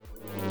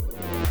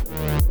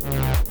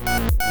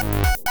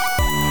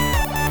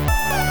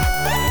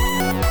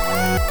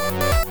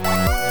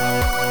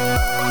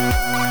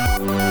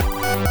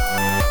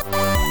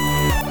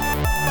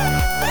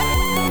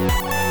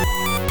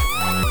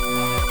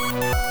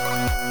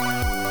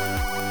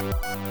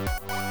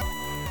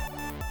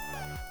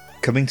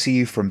Coming to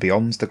you from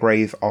beyond the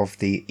grave of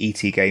the ET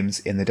games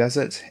in the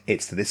desert,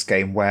 it's This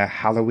Game Where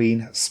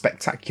Halloween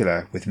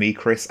Spectacular with me,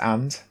 Chris,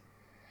 and...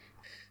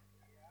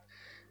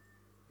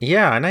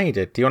 Yeah, I know you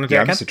did. Do you want to do it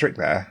Yeah, I again? missed a trick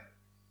there.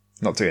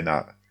 Not doing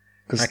that.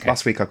 Because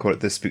last week I called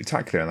it the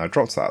Spooktacular and I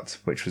dropped that,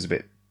 which was a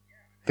bit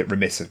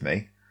remiss of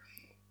me.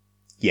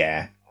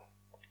 Yeah.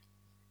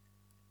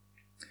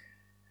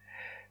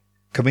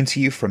 Coming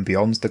to you from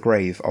beyond the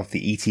grave of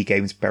the ET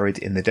games buried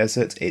in the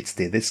desert, it's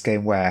This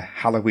Game Where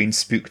Halloween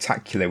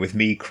Spooktacular with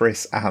me,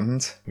 Chris,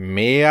 and...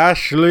 Me,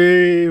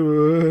 Ashley.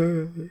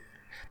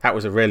 That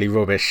was a really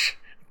rubbish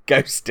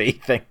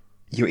ghosty thing.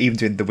 You're even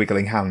doing the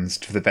wiggling hands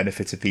for the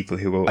benefit of people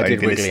who will I only did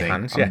be wiggly listening.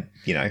 hands, yeah.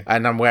 You know.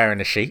 And I'm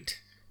wearing a sheet.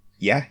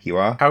 Yeah, you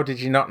are. How did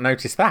you not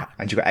notice that?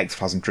 And you've got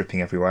ectoplasm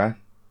dripping everywhere.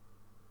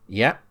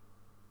 Yeah.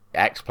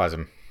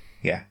 Ectoplasm.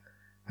 Yeah.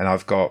 And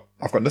I've got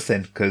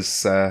nothing,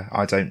 because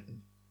I don't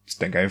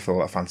go in for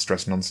all that fancy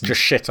dress nonsense.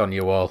 Just shit on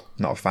your wall.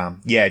 Not a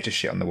fan. Yeah, just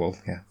shit on the wall.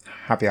 Yeah.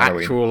 Happy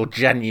Halloween. Actual,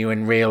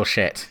 genuine, real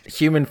shit.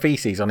 Human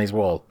feces on his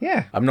wall.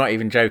 Yeah. I'm not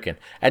even joking.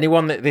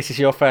 Anyone that this is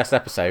your first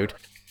episode,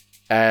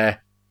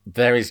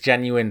 there is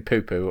genuine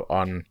poo-poo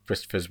on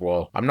Christopher's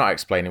wall. I'm not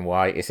explaining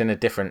why. It's in a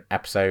different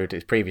episode,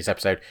 it's previous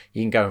episode.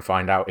 You can go and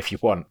find out if you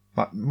want.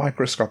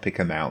 Microscopic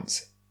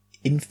amounts.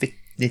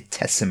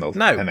 Infinitesimal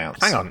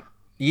amounts. Hang on.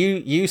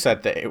 You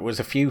said that it was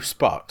a few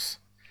spots.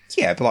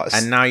 Yeah, but like...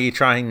 And now you're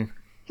trying...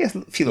 Yeah, a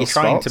few little You're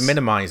trying spots. to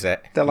minimise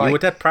it. You were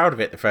dead proud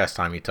of it the first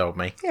time you told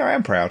me. Yeah, I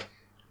am proud.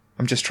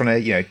 I'm just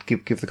trying to,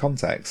 give the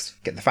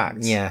context, get the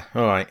facts. Yeah,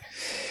 all right.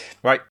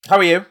 Right, how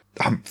are you?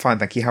 I'm fine,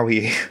 thank you. How are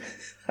you?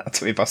 That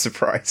took me by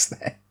surprise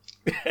there.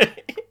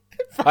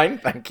 Fine,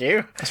 thank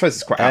you. I suppose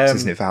it's quite apt,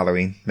 isn't it, for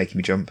Halloween, making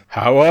me jump.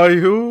 How are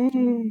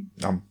you?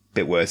 I'm a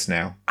bit worse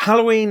now.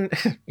 Halloween,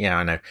 yeah,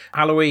 I know.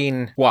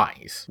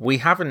 Halloween-wise, we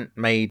haven't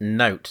made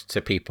note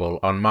to people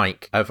on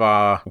mic of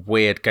our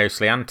weird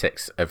ghostly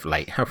antics of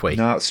late, have we?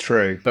 No, that's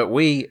true. But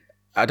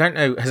I don't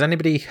know, has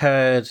anybody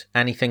heard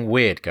anything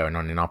weird going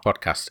on in our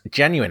podcast?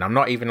 Genuine, I'm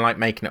not even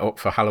making it up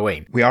for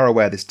Halloween. We are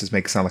aware this does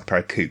make it sound like a pair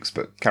of kooks,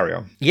 but carry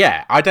on.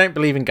 Yeah, I don't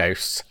believe in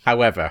ghosts.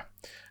 However,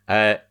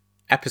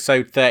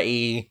 episode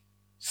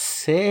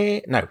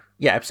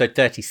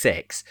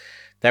 36,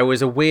 there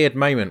was a weird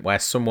moment where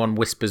someone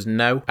whispers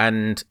no,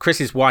 and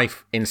Chris's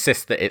wife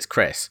insists that it's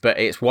Chris, but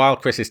it's while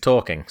Chris is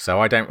talking,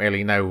 so I don't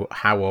really know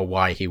how or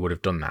why he would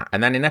have done that.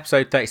 And then in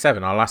episode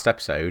 37, our last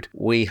episode,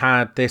 we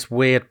had this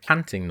weird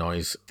panting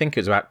noise. I think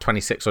it was about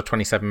 26 or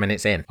 27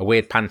 minutes in. A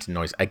weird panting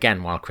noise,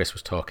 again, while Chris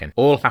was talking.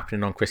 All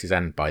happening on Chris's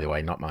end, by the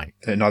way, not mine.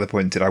 At neither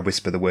point did I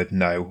whisper the word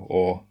no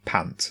or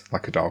pant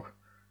like a dog,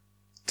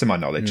 to my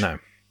knowledge.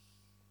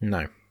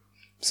 No.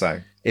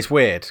 So... It's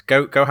weird.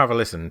 Go have a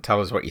listen. Tell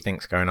us what you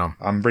think's going on.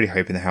 I'm really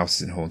hoping the house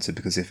isn't haunted,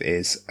 because if it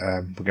is,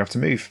 we're going to have to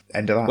move.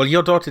 End of that. Well,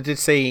 your daughter did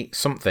see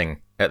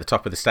something at the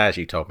top of the stairs,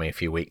 you told me a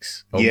few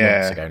weeks or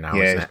months ago now,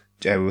 isn't it?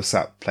 Yeah, we were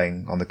sat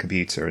playing on the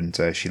computer, and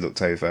she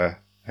looked over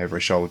her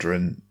shoulder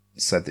and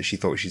said that she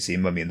thought she'd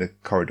seen Mummy in the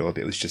corridor, but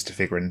it was just a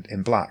figure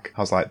in black.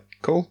 I was like,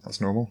 cool,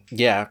 that's normal.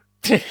 Yeah.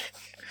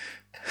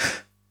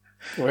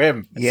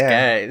 Grim. Yeah.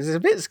 Scary. It's a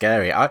bit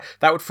scary.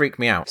 That would freak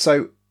me out.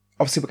 So...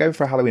 Obviously, we're going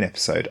for a Halloween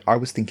episode. I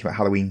was thinking about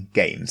Halloween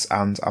games,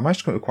 and I managed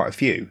to come up with quite a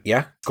few.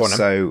 Yeah, go on then.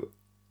 So,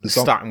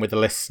 starting with the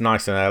list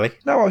nice and early.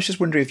 No, I was just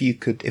wondering if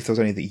there was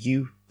any that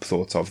you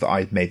thought of that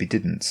I maybe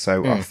didn't.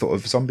 So I thought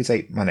of Zombies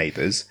Ate My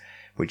Neighbours,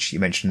 which you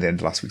mentioned at the end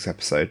of last week's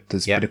episode.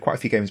 There's been quite a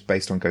few games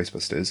based on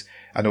Ghostbusters,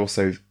 and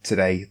also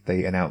today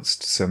they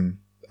announced some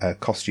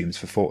costumes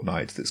for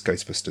Fortnite that's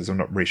Ghostbusters. I'm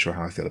not really sure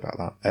how I feel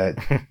about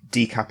that.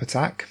 Decap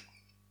Attack.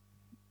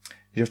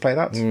 Did you ever play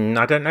that?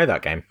 I don't know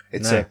that game.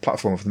 It's a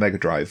platform of the Mega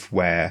Drive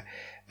where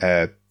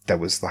there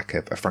was like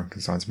a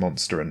Frankenstein's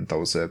monster, and there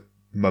was a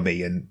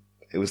mummy, and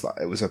it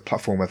was a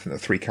platform where there were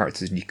three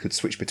characters, and you could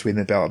switch between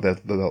them,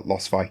 the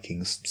Lost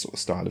Vikings sort of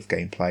style of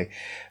gameplay.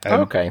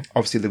 Okay.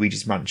 Obviously,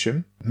 Luigi's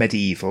Mansion,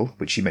 Medieval,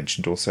 which you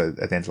mentioned also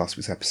at the end of last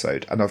week's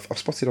episode, and I've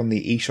spotted on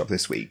the eShop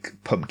this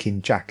week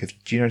Pumpkin Jack.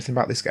 Do you know anything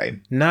about this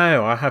game?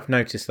 No, I have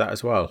noticed that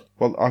as well.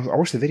 Well, I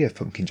watched the video of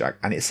Pumpkin Jack,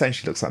 and it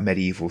essentially looks like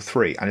Medieval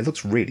 3, and it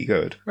looks really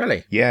good.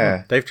 Really? Yeah.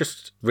 Well, they've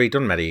just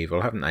redone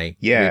Medieval, haven't they?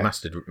 Yeah.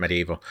 Remastered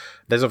Medieval.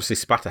 There's obviously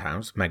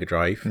Splatterhouse, Mega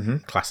Drive,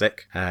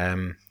 classic.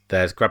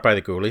 There's Grab by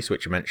the Ghoulies,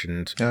 which you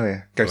mentioned. Oh,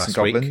 yeah. Ghosts and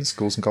Goblins,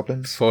 Ghouls and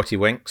Goblins. 40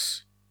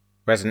 Winks,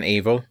 Resident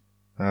Evil.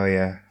 Oh,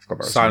 yeah. I forgot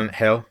about Silent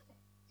Hill.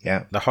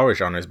 Yeah. The horror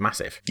genre is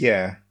massive.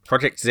 Yeah.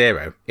 Project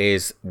Zero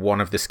is one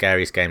of the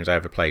scariest games I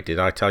ever played. Did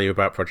I tell you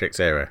about Project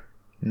Zero?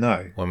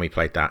 No. When we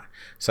played that.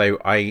 So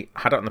I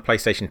had it on the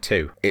PlayStation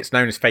 2. It's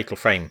known as Fatal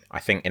Frame, I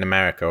think, in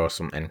America or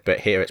something. But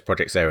here it's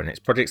Project Zero. And it's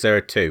Project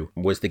Zero 2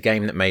 was the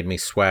game that made me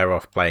swear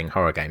off playing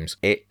horror games.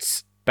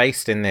 It's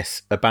based in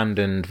this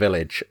abandoned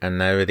village, and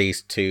there are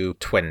these two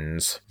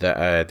twins that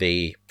are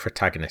the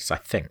protagonists, I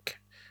think.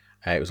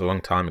 It was a long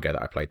time ago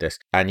that I played this.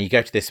 And you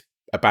go to this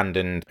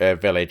abandoned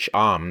village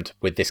armed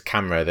with this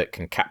camera that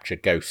can capture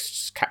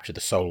ghosts, capture the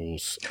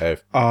souls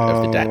of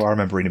the dead. Oh, I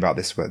remember reading about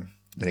this one.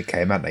 Then it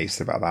came out, and you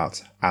said about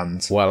that.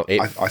 And Well,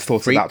 it I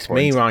thought at that freaked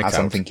me point, right as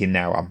I'm out. thinking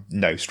now,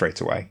 no,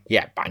 straight away.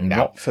 Yeah, banged out.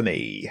 Not for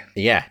me.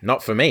 Yeah,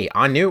 not for me.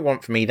 I knew it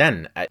wasn't for me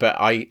then, but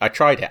I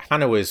tried it.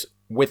 Hannah was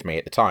with me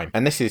at the time,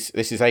 and this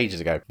is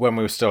ages ago when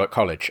we were still at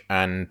college,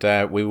 and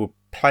we were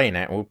playing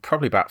it. We were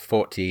probably about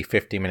 40,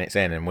 50 minutes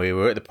in, and we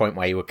were at the point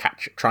where you were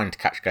trying to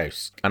catch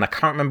ghosts. And I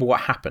can't remember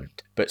what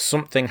happened, but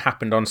something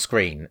happened on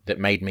screen that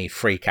made me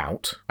freak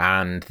out.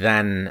 And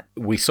then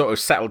we sort of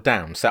settled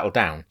down,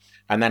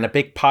 and then a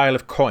big pile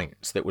of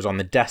coins that was on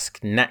the desk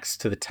next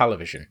to the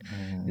television,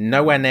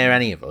 nowhere near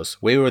any of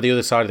us, we were at the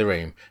other side of the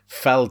room,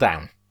 fell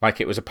down. Like,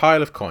 it was a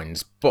pile of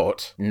coins,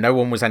 but no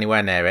one was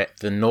anywhere near it.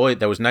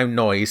 There was no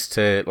noise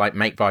to like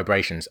make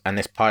vibrations, and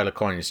this pile of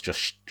coins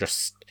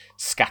just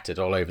scattered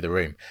all over the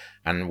room.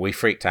 And we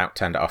freaked out,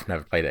 turned it off,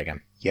 never played it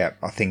again. Yeah,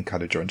 I think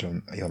I'd have joined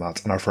on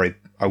that. And I'm afraid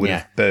I would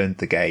have burned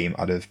the game.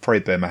 I'd have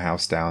probably burned my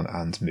house down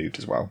and moved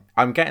as well.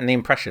 I'm getting the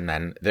impression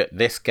then that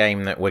this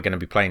game that we're going to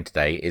be playing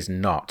today is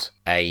not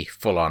a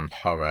full-on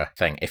horror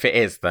thing. If it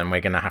is, then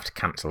we're going to have to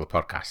cancel the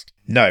podcast.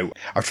 No,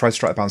 I've tried to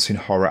strike the balance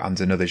between horror and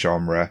another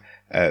genre,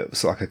 sort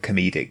of like a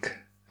comedic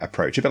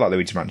approach, a bit like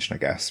Luigi's Mansion, I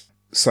guess.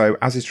 So,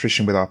 as is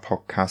tradition with our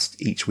podcast,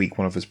 each week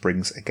one of us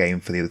brings a game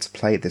for the other to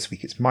play. This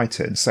week it's my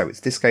turn. So,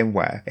 it's this game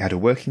where it had a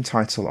working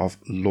title of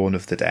Lawn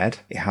of the Dead.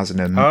 It has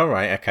Oh,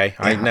 right, okay.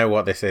 I know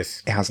what this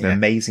is. It has an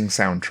amazing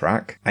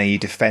soundtrack, and you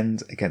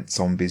defend against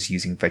zombies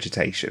using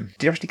vegetation.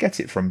 Did you actually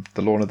get it from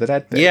the Lawn of the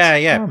Dead bit?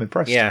 Yeah. Oh, I'm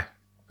impressed. Yeah.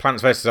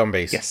 Plants vs.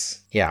 Zombies.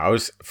 Yes. Yeah, I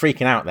was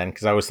freaking out then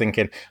because I was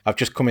thinking, I've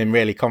just come in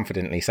really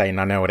confidently saying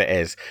I know what it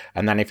is,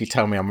 and then if you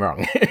tell me I'm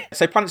wrong.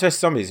 So Plants vs.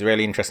 Zombies is a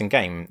really interesting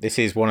game. This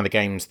is one of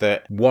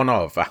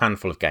a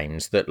handful of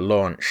games that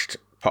launched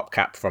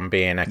PopCap from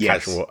being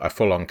a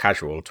full-on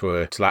casual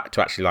to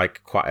actually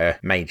like quite a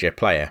major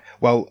player.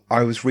 Well,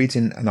 I was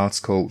reading an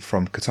article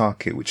from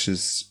Kotaku, which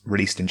was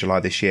released in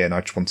July this year, and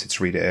I just wanted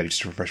to read it early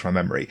just to refresh my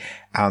memory.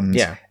 And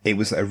it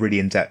was a really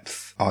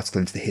in-depth article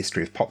into the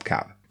history of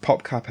PopCap.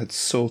 PopCap had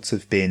sort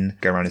of been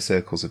going around in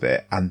circles a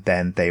bit, and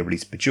then they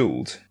released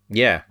Bejeweled.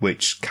 Yeah.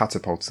 Which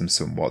catapulted them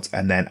somewhat.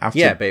 And then after...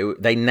 Yeah,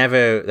 but they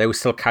were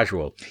still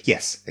casual.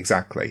 Yes,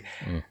 exactly.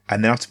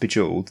 And then after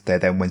Bejeweled, they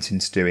then went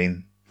into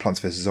doing Plants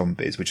vs.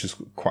 Zombies, which was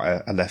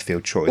quite a left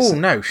field choice. Oh,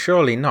 no,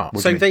 surely not.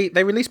 So they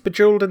released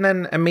Bejeweled and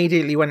then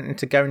immediately went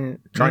into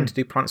trying to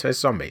do Plants vs.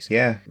 Zombies.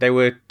 Yeah. They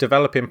were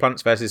developing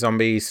Plants vs.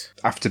 Zombies...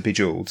 after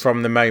Bejeweled.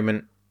 From the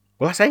moment...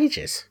 Well, that's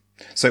ages.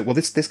 So,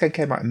 this game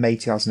came out in May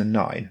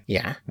 2009.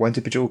 Yeah. When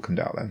did Bejeweled come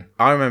out then?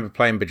 I remember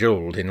playing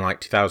Bejeweled in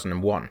like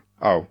 2001.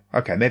 Oh,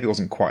 okay. Maybe it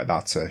wasn't quite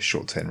that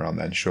short turnaround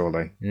then,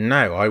 surely.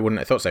 No, I wouldn't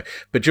have thought so.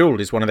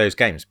 Bejeweled is one of those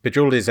games.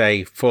 Bejeweled is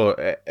a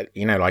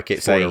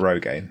it's a row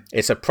game.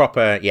 It's a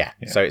proper,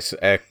 So it's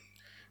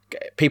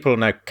people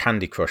know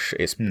Candy Crush.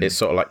 It's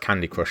sort of like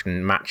Candy Crush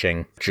and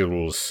matching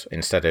jewels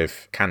instead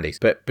of candies.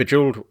 But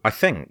Bejeweled, I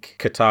think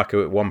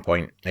Kotaku at one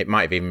point, it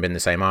might have even been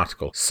the same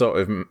article, sort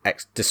of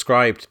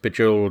described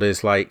Bejeweled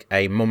as like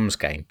a mum's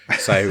game.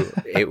 So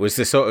it was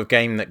the sort of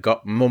game that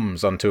got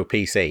mums onto a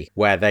PC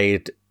where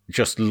they'd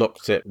just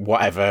looked at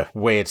whatever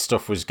weird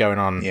stuff was going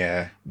on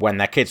when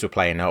their kids were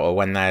playing it, or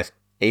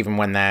even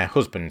when their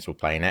husbands were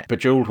playing it.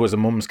 Bejeweled was a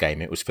mum's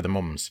game. It was for the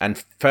mums.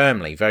 And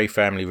very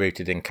firmly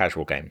rooted in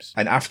casual games.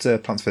 And after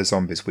Plants vs.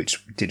 Zombies,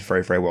 which did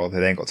very, very well, they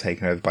then got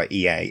taken over by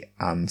EA,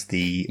 and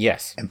the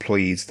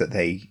employees that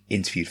they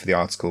interviewed for the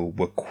article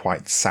were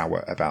quite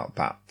sour about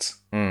that.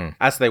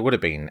 As they would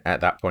have been at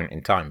that point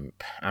in time.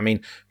 I mean,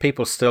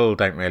 people still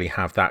don't really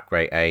have that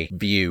great a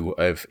view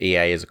of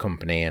EA as a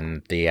company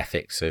and the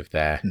ethics of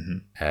their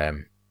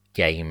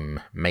game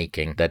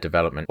making, their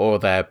development, or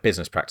their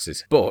business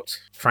practices. But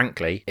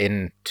frankly,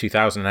 in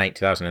 2008,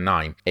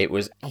 2009, it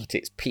was at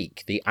its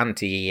peak, the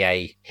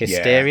anti-EA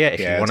hysteria, if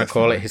you want to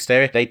call it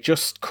hysteria. They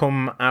just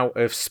come out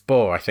of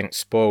Spore. I think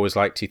Spore was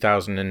like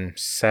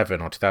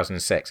 2007 or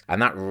 2006,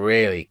 and that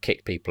really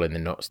kicked people in the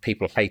nuts.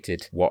 People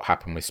hated what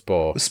happened with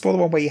Spore. Was Spore the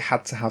one where you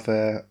had to have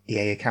a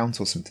EA account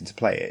or something to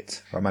play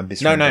it? Or am I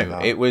misremembering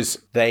that? It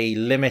was, they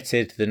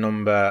limited the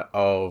number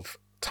of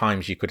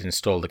times you could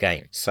install the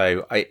game.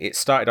 So it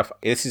started off,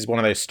 this is one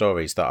of those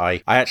stories that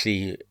I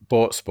actually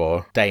bought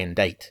Spore day and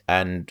date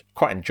and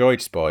quite enjoyed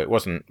Spore. It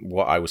wasn't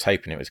what I was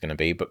hoping it was going to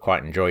be, but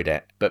quite enjoyed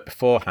it. But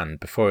before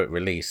it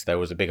released, there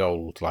was a big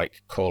old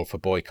call for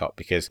boycott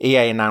because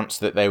EA announced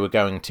that they were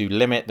going to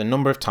limit the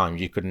number of times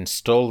you could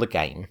install the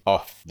game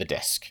off the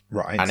disc.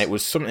 Right. And it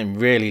was something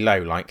really low,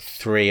 like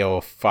 3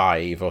 or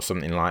 5 or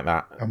something like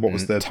that. And what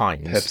was the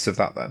times purpose of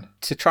that then?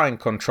 To try and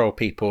control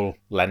people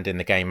lending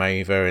the game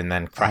over and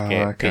then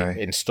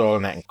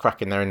installing it and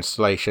cracking their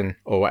installation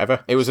or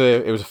whatever. It was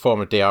a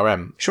form of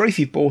DRM. Surely if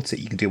you bought it,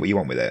 you can do what you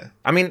want with it.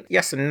 I mean,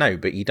 yes and no,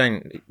 but you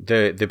don't.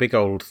 The big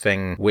old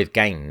thing with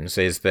games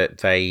is that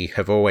they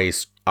have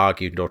always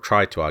argued or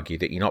tried to argue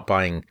that you're not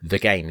buying the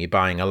game, you're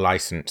buying a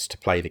license to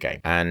play the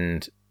game.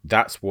 And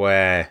that's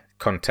where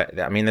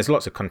there's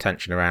lots of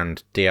contention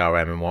around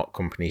DRM and what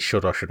companies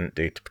should or shouldn't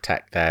do to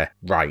protect their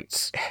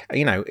rights.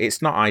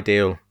 It's not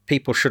ideal.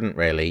 People shouldn't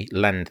really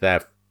lend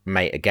their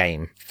mate a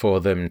game for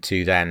them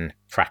to then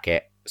crack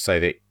it so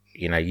that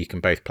you can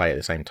both play at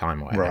the same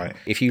time or whatever. Right.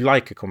 If you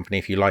like a company,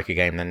 if you like a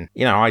game, then,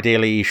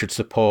 ideally you should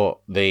support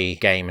the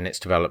game and its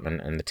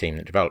development and the team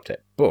that developed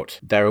it. But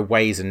there are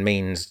ways and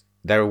means,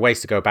 there are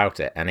ways to go about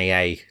it, and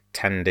EA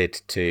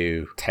tended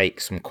to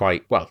take some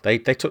they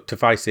took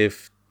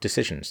divisive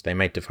decisions. They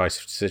made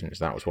divisive decisions.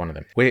 That was one of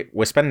them.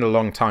 We're spending a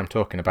long time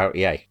talking about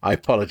EA. I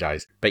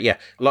apologise. But yeah,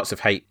 lots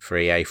of hate for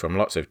EA from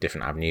lots of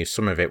different avenues.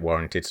 Some of it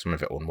warranted, some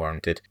of it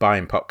unwarranted.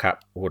 Buying PopCap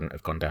wouldn't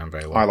have gone down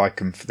very well. I like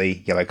them for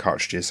the yellow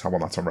cartridges. I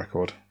want that on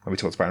record. And we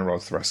talked about in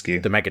Rise to the Rescue.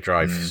 The Mega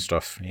Drive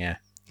stuff, yeah.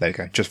 There you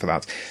go, just for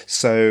that.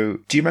 So,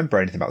 do you remember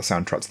anything about the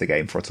soundtrack to the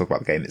game before I talk about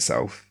the game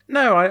itself?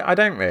 No, I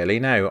don't really,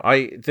 no.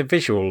 The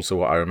visuals are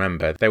what I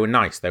remember. They were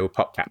nice. They were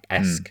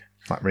PopCap-esque.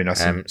 Like really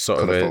nice and sort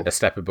colourful. of a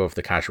step above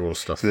the casual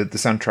stuff. So the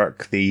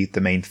soundtrack,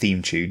 the main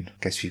theme tune, I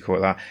guess you call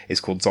it that,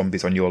 is called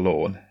Zombies on Your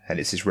Lawn, and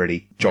it's this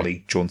really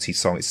jolly, jaunty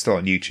song. It's still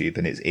on YouTube,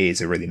 and it is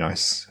a really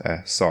nice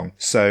song.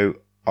 So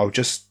I'll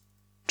just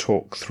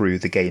talk through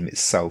the game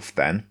itself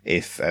then,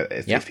 if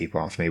people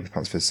aren't familiar with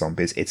Plants vs.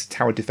 Zombies. It's a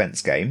tower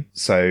defense game.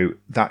 So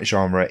that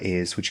genre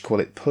is, would you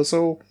call it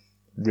puzzle?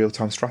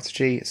 Real-time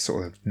strategy? It's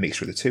sort of a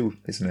mixture of the two,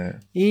 isn't it?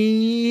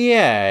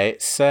 Yeah,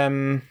 it's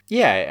I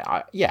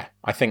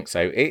think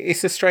so.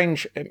 It's a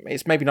strange.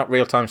 It's maybe not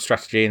real-time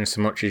strategy in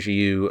so much as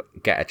you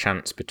get a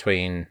chance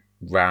between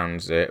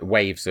rounds,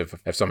 waves of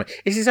something.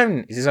 It's his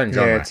own genre.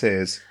 Yeah, it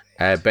is.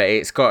 But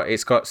it's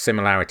got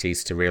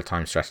similarities to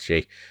real-time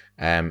strategy,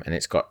 and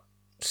it's got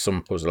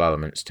some puzzle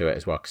elements to it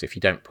as well. Because if you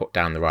don't put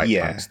down the right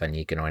plants, then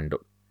you're going to end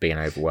up being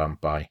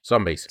overwhelmed by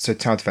zombies. So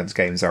tower defense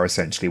games are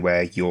essentially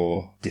where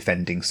you're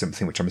defending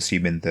something, which I'm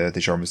assuming the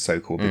genre is so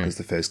called because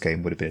the first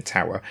game would have been a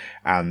tower,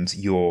 and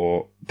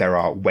there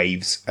are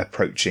waves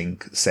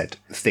approaching said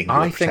thing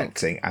you're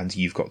protecting, and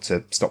you've got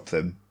to stop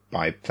them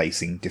by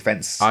placing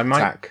defense. I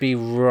might be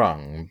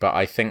wrong, but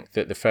I think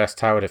that the first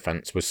tower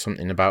defense was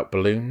something about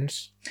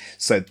balloons.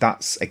 So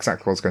that's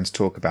exactly what I was going to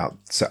talk about.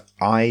 So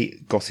I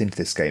got into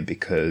this game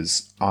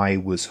because I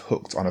was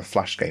hooked on a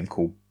Flash game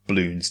called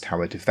Bloons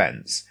Tower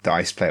Defense that I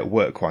used to play at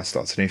work quite a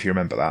lot. I don't know if you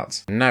remember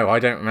that. No, I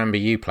don't remember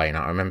you playing it.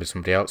 I remember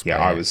somebody else playing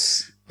it.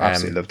 Yeah, I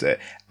absolutely loved it.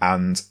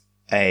 And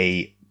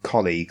a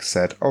colleague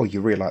said, "Oh, you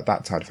really like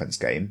that tower defense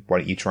game? Why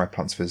don't you try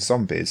Plants vs.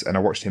 Zombies?" And I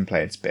watched him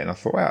play it a bit, and I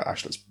thought, well,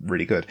 actually, that's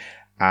really good.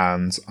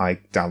 And I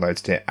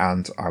downloaded it,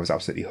 and I was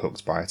absolutely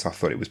hooked by it. I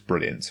thought it was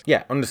brilliant.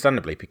 Yeah,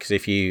 understandably, because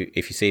if you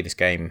see this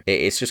game,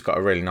 it's just got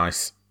a really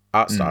nice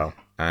art style,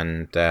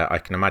 and I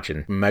can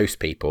imagine most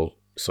people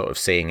sort of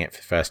seeing it for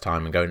the first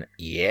time and going,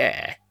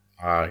 yeah,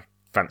 I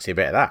fancy a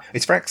bit of that.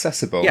 It's very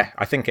accessible. Yeah,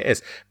 I think it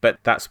is. But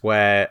that's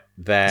where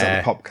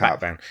their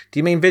background. Do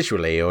you mean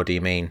visually, or do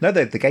you mean... No,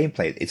 the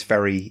gameplay, it's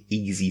very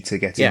easy to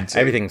get into. Yeah,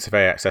 everything's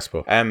very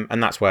accessible.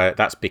 And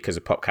that's because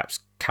of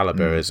PopCap's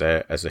calibre as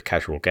a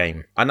casual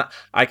game. And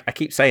I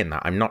keep saying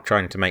that. I'm not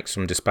trying to make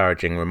some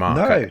disparaging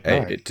remark,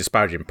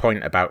 disparaging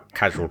point about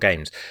casual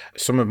games.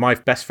 Some of my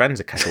best friends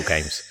are casual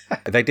games.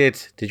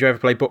 Did you ever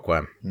play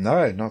Bookworm?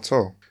 No, not at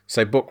all.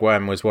 So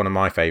Bookworm was one of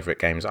my favourite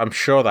games. I'm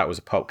sure that was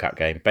a PopCap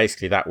game.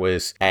 Basically, that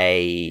was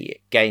a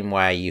game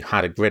where you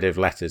had a grid of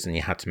letters and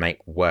you had to make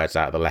words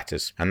out of the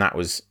letters. And that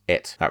was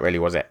it. That really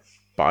was it.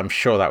 But I'm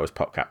sure that was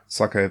PopCap. It's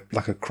like a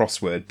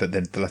crossword, but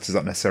then the letters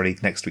aren't necessarily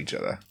next to each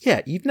other.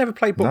 Yeah, you've never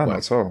played Bookworm? No,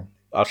 not at all.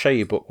 I'll show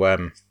you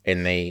Bookworm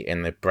in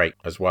the break,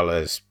 as well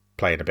as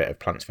playing a bit of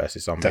Plants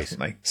vs. Zombies.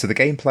 Definitely. So the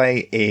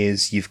gameplay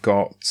is you've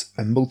got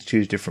a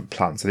multitude of different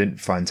plants. I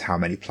didn't find how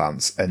many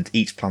plants, and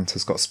each plant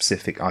has got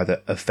specific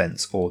either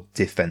offense or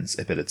defense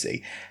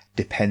ability.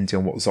 Depending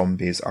on what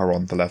zombies are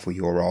on the level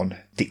you're on,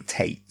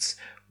 dictates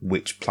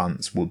which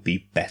plants would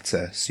be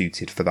better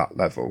suited for that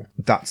level.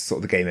 That's sort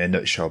of the game in a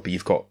nutshell, but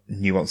you've got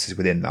nuances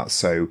within that.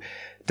 So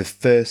the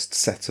first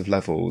set of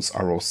levels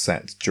are all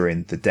set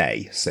during the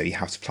day. So you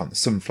have to plant the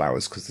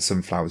sunflowers because the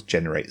sunflowers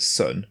generate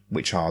sun,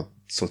 which are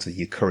sort of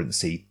your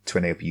currency to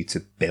enable you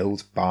to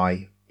build,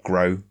 buy,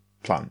 grow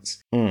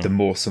plants. The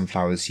more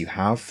sunflowers you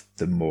have,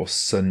 the more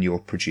sun you'll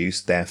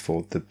produce,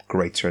 therefore the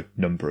greater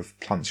number of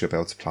plants you'll be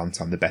able to plant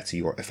and the better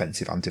your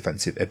offensive and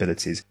defensive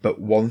abilities. But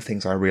one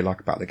thing I really like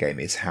about the game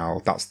is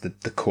how that's the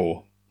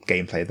core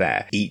gameplay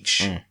there.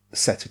 Each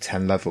set of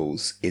 10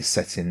 levels is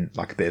set in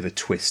like a bit of a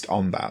twist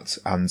on that.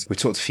 And we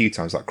talked a few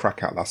times, like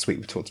Crackout last week,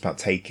 we talked about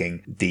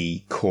taking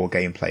the core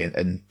gameplay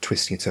and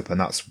twisting it up.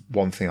 And that's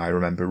one thing I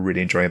remember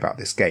really enjoying about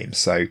this game.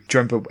 So do you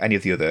remember any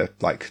of the other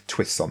like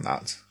twists on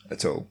that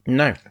at all?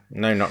 No,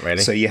 not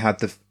really. So you had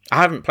I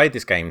haven't played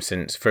this game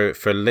since for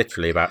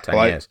literally about 10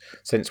 years,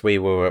 since we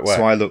were at work.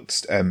 So I looked,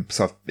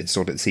 so I've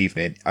installed it this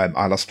evening.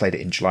 I last played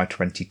it in July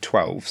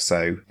 2012,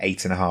 so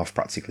 8.5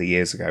 practically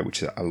years ago,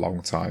 which is a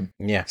long time.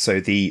 Yeah. So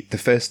the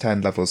first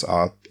 10 levels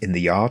are in the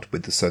yard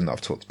with the sun that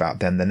I've talked about.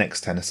 Then the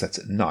next 10 are set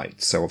at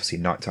night. So obviously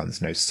nighttime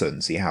there's no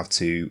sun, so you have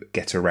to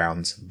get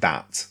around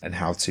that and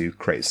how to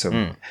create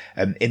some.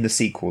 In the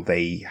sequel,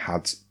 they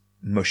had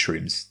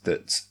mushrooms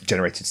that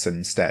generated sun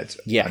instead.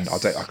 Yes. And I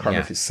can't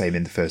remember if it's the same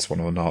in the first one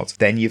or not.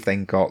 Then you've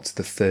got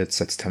the third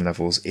set of 10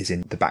 levels is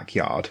in the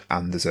backyard,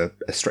 and there's a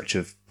stretch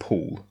of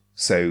pool.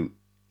 So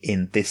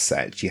in this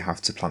set, you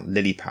have to plant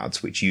lily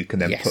pads, which you can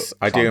then put plants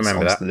I do remember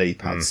onto that. the lily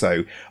pads.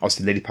 So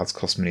obviously lily pads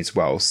cost money as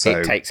well. So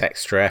it takes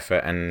extra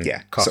effort and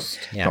cost.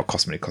 Not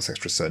cost money, cost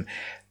extra sun.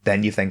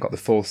 Then you've then got the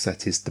fourth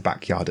set is the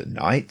backyard at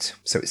night.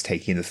 So it's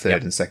taking the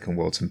third and second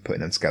worlds and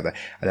putting them together.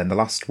 And then the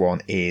last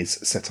one is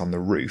set on the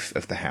roof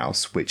of the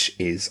house, which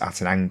is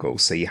at an angle.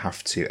 So you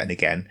have to, and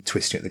again,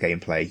 twisting at the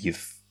gameplay,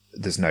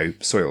 there's no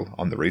soil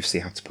on the roof, so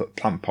you have to put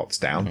plant pots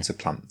down to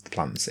plant the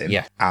plants in.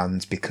 Yeah.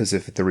 And because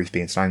of the roof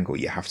being at an angle,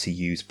 you have to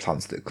use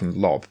plants that can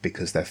lob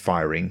because they're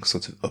firing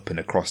sort of up and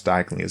across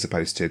diagonally as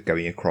opposed to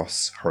going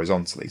across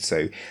horizontally.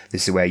 So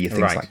this is where you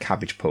things like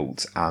cabbage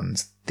pult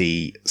and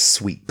the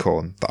sweet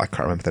corn, that I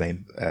can't remember the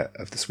name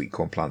of the sweet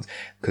corn plant,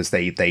 because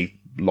they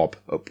lob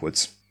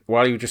upwards.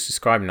 While you were just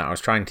describing that, I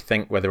was trying to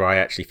think whether I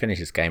actually finished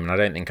this game, and I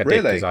don't think I did,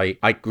 Really? because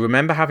I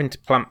remember having to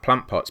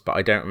plant pots, but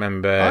I don't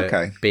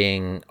remember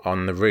being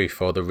on the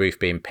roof or the roof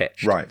being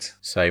pitched. Right.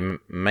 So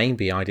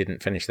maybe I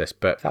didn't finish this,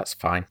 but that's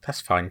fine.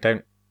 That's fine.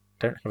 Don't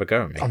have a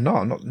go at me. I'm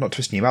not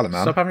twisting your melon,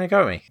 man. Stop having a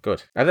go at me.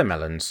 Good. Are there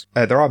melons?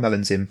 There are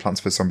melons in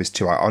Plants vs Zombies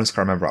 2. I honestly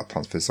can't remember about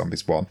Plants vs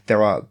Zombies 1.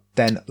 There are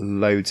then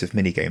loads of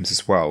mini games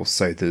as well.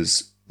 So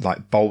there's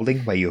like bowling,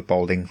 where you're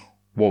bowling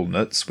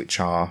walnuts, which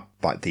are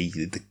like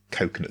the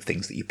coconut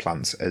things that you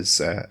plant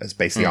as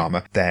basically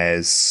armor.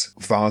 There's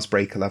vase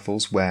breaker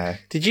levels where...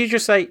 Did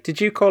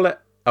you call it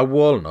a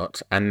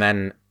walnut and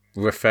then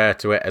refer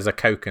to it as a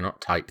coconut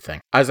type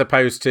thing, as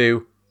opposed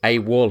to a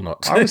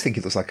walnut? I always think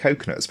it looks like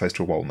coconut as opposed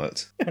to a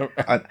walnut.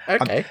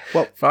 Okay,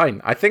 well,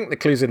 fine. I think the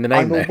clue's in the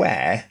name. I'm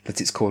aware that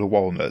it's called a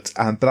walnut,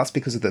 but that's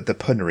because of the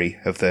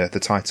punnery of the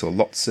title.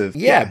 Lots of...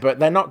 Yeah, but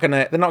they're not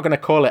gonna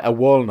call it a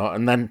walnut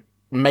and then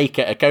make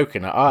it a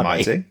coconut, are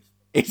Might they? do.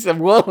 It's a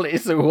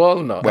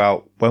walnut.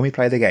 Well, when we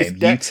play the game,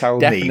 you tell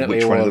me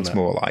which one it looks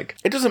more like.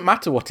 It doesn't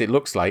matter what it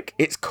looks like.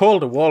 It's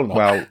called a walnut.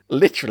 Well,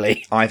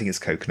 literally. I think it's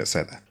coconut,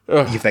 so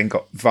there. You've then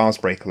got vase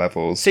breaker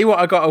levels. See what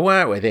I got to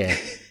work with here?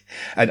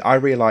 And I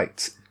really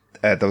liked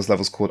those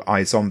levels called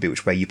iZombie,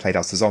 which where you played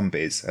as the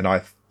zombies, and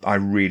I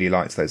really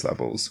liked those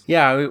levels.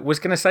 Yeah, I was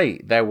going to say,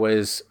 there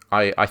was...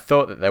 I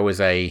thought that there was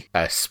a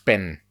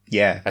spin...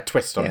 Yeah. A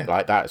twist on it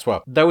like that as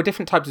well. There were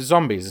different types of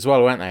zombies as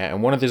well, weren't there?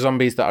 And one of the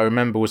zombies that I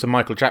remember was a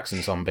Michael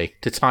Jackson zombie,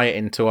 to tie it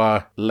into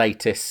our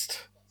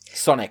latest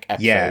Sonic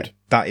episode. Yeah,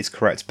 that is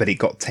correct, but it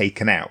got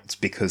taken out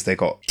because they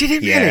got... Did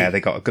it really? Yeah,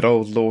 they got a good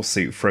old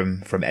lawsuit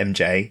from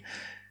MJ.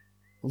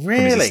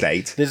 Really? From his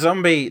estate. The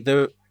zombie,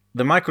 the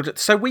Michael...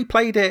 So we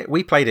played it,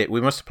 we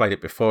must have played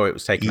it before it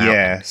was taken out.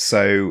 Yeah,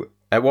 so...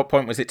 At what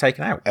point was it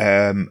taken out?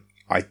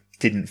 I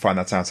didn't find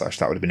that out, actually.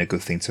 That would have been a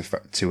good thing to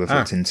have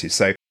looked into.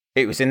 So...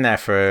 It was in there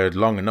for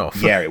long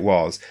enough. Yeah, it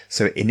was.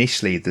 So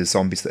initially, the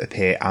zombies that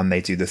appear and they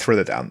do the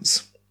thriller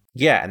dance.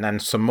 Yeah, and then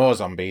some more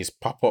zombies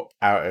pop up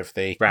out of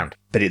the ground.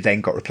 But it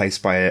then got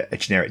replaced by a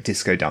generic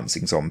disco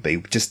dancing zombie.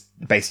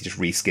 Basically just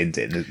reskinned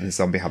it, and the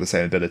zombie had the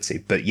same ability.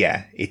 But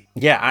yeah,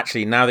 yeah.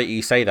 Actually, now that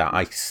you say that,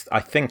 I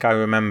think I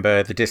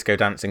remember the disco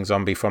dancing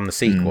zombie from the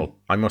sequel.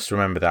 I must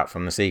remember that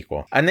from the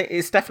sequel, and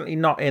it's definitely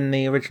not in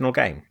the original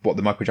game. What,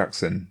 the Michael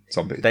Jackson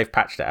zombie? They've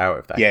patched it out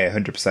of there. Yeah,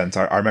 100%.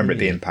 I remember it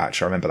being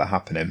patched. I remember that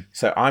happening.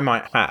 So I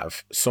might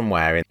have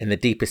somewhere in the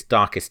deepest,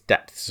 darkest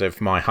depths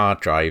of my hard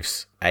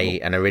drives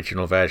an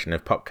original version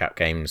of PopCap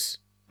Games.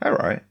 All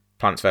right.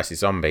 Plants vs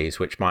Zombies,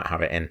 which might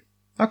have it in.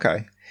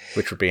 Okay.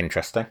 Which would be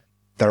interesting.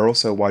 There are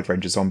also a wide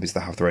range of zombies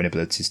that have their own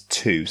abilities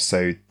too.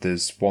 So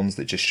there's ones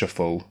that just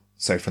shuffle.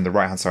 So from the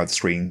right-hand side of the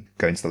screen,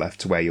 going to the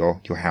left to where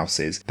your house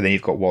is. But then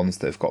you've got ones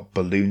that have got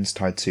balloons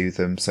tied to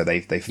them, so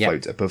they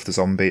float above the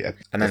zombie.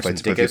 And then float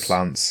some above your diggers.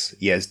 Plants.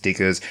 Yes,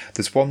 diggers.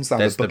 There's ones that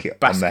have a bucket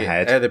on their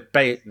head.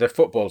 The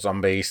football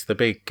zombies, the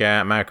big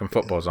American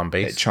football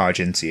zombies. That charge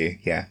into you,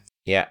 yeah.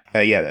 Yeah.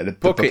 The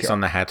Buckets bucket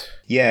on the head.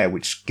 Yeah,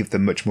 which give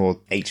them much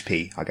more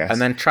HP, I guess. And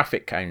then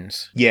traffic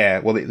cones. Yeah,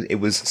 well, it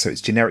was... So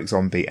it's generic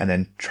zombie, and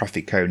then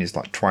traffic cone is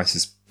like twice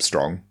as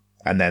strong.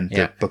 And then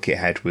the bucket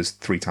head was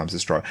 3 times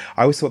as strong.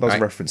 I always thought that was a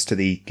reference to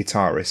the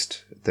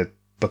guitarist, the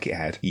bucket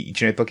head. Do you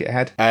know bucket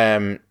head?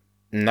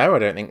 No, I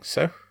don't think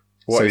so.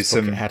 What is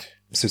bucket head?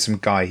 So some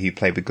guy who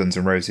played with Guns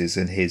N' Roses,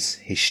 and his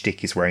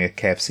shtick is wearing a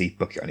KFC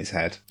bucket on his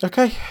head.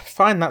 Okay,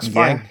 fine, that's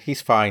fine. Yeah.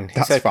 He's fine.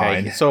 That's it's okay.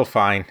 fine. It's all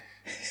fine.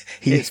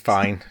 It's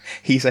fine.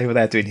 He's over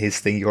there doing his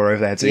thing, you're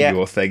over there doing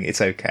your thing.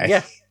 It's okay.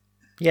 Yeah.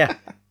 Yeah.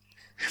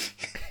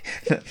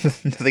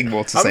 Nothing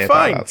more to say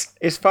fine. about that.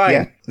 It's fine.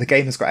 Yeah, the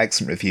game has got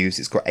excellent reviews.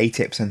 It's got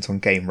 88% on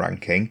Game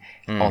Ranking.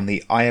 On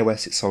the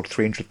iOS, it sold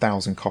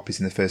 300,000 copies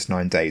in the first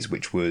 9 days,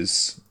 which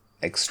was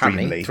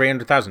extremely... How many?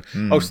 300,000.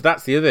 Oh, so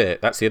that's the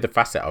other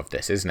facet of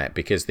this, isn't it?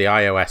 Because the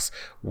iOS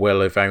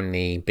will have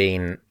only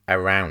been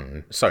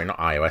around... Sorry, not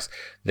iOS.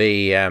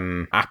 The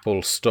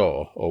Apple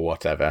Store or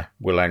whatever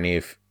will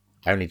only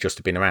just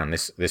have been around.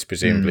 This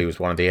presumably was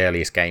one of the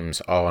earliest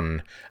games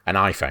on an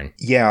iPhone.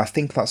 Yeah, I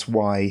think that's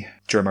why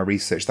during my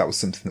research that was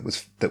something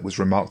that was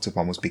remarked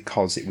upon, was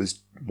because it was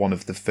one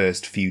of the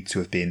first few to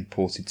have been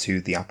ported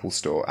to the Apple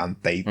Store, and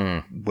they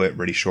weren't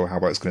really sure how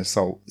well it was going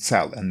to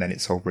sell, and then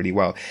it sold really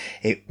well.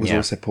 It was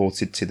also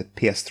ported to the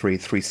PS3,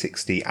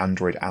 360,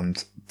 Android,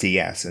 and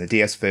DS, and the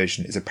DS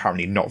version is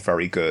apparently not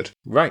very good.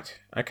 Right.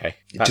 Okay.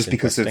 That's just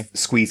because of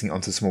squeezing it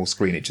onto a small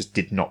screen, it just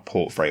did not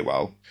port very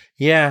well.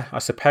 Yeah, I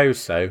suppose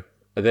so.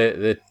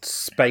 The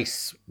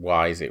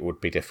space-wise, it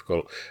would be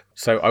difficult.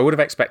 So I would have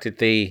expected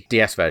the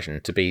DS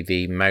version to be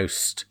the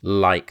most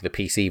like the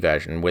PC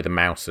version with a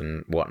mouse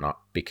and whatnot,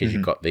 because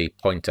you've got the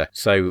pointer.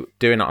 So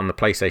doing it on the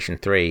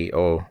PlayStation 3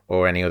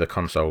 or any other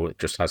console, it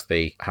just has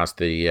the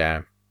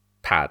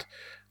pad.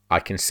 I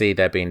can see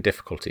there being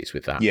difficulties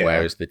with that,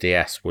 whereas the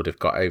DS would have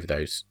got over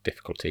those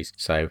difficulties.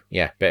 So,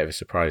 yeah, bit of a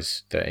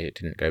surprise that it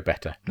didn't go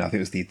better. No, I think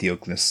it was the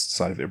ugliness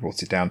side of it that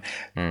brought it down.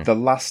 The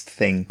last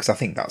thing, because I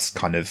think that's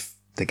kind of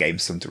the game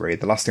to some degree,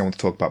 the last thing I want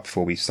to talk about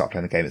before we start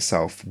playing the game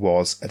itself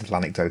was a little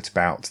anecdote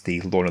about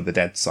the Lawn of the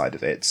Dead side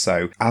of it.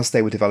 So, as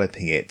they were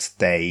developing it,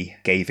 they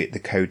gave it the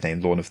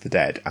codename Lawn of the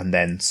Dead, and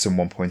then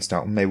someone pointed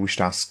out, maybe we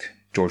should ask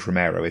George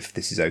Romero if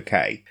this is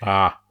okay.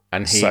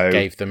 And he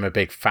gave them a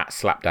big fat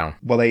slap down.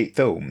 Well, they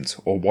filmed,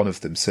 or one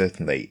of them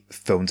certainly,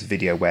 filmed a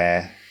video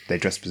where they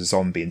dressed as a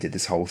zombie and did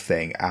this whole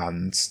thing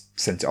and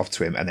sent it off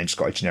to him and then just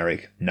got a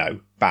generic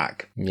no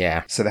back.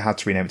 Yeah. So they had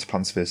to rename it to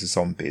Plants vs.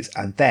 Zombies.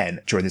 And then,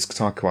 during this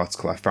Kotaku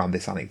article, I found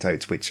this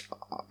anecdote, which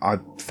I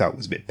felt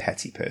was a bit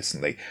petty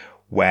personally,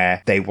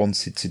 where they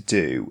wanted to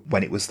do,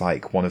 when it was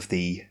like one of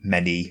the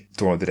many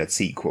Dawn of the Dead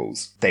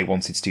sequels, they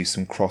wanted to do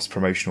some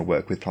cross-promotional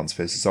work with Plants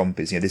vs.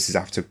 Zombies. You know, this is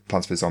after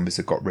Plants vs. Zombies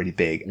had got really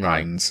big, and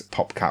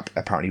PopCap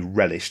apparently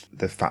relished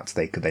the fact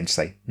they could then just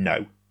say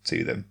no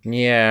to them.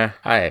 Yeah,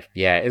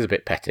 it is a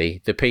bit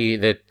petty.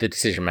 The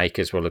decision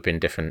makers will have been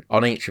different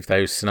on each of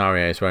those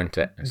scenarios, won't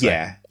it?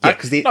 So,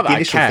 because the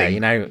initial thing, you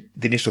know,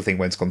 the initial thing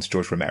when's gone to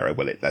George Romero,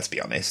 well, let's be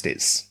honest,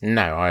 it's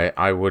no.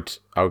 I would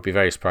be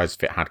very surprised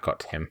if it had got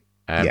to him.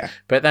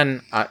 But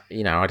then, I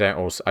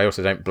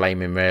also don't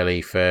blame him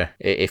really for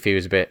if he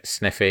was a bit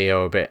sniffy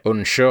or a bit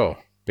unsure,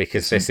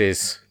 because this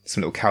is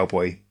some little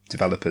cowboy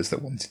developers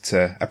that wanted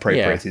to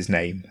appropriate his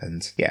name,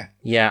 and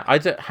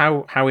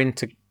how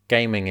into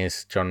gaming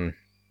is John?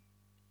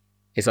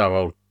 Is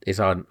our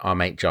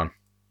mate John?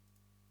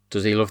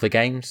 Does he love the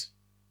games?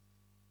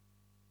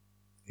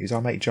 Who's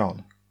our mate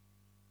John?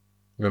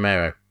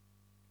 Romero.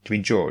 Do you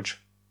mean George?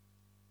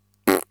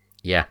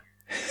 Yeah.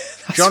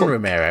 John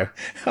Romero.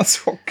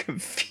 That's what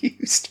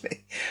confused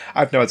me. I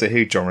have no idea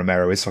who John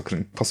Romero is, so I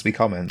couldn't possibly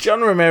comment.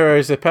 John Romero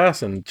is a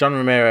person. John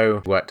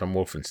Romero worked on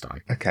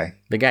Wolfenstein. Okay.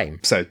 The game.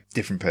 So,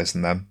 different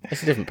person then.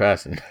 It's a different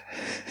person.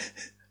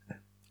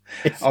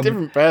 It's a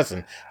different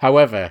person,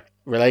 however,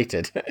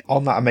 related.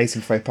 On that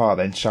amazing faux pas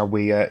then, shall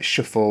we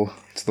shuffle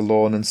to the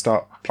lawn and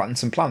start planting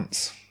some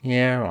plants?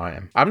 Yeah, I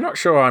am. I'm not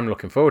sure I'm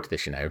looking forward to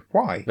this, you know.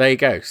 Why? There you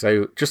go.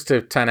 So, just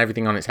to turn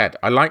everything on its head,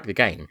 I like the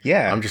game.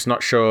 Yeah. I'm just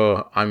not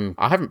sure. I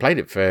haven't played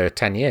it for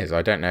 10 years.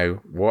 I don't know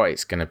what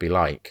it's going to be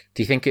like.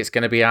 Do you think it's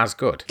going to be as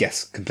good?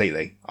 Yes,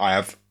 completely. I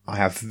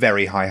have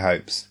very high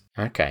hopes.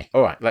 Okay.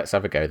 All right, let's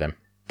have a go then.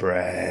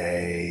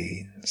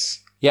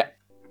 Brains. Yeah.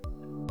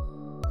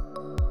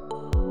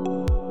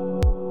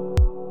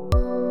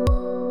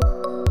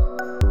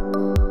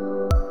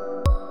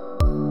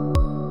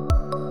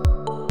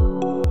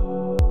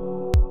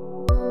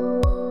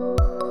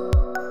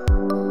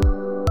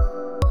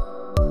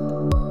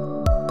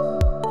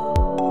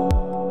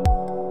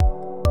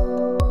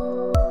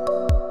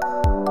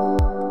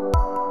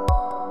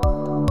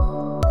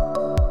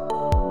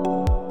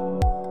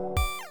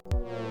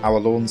 Our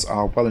lawns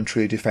are well and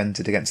truly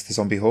defended against the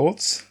zombie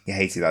hordes. You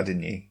hated that,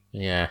 didn't you?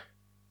 Yeah.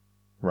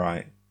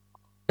 Right.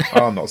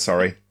 Oh, I'm not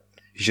sorry.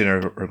 You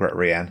shouldn't regret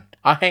Rianne.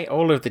 I hate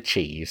all of the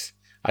cheese.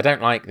 I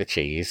don't like the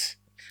cheese.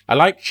 I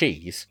like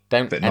cheese.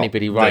 Don't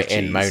anybody write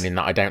in moaning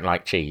that I don't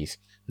like cheese.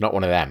 Not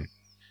one of them.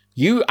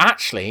 You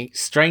actually,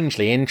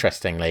 strangely,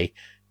 interestingly,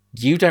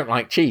 you don't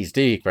like cheese,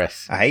 do you,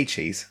 Chris? I hate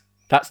cheese.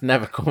 That's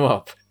never come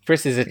up.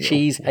 Chris is a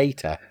cheese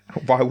hater.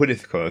 Why would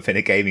it come up in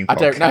a gaming podcast? I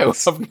don't know.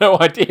 I've no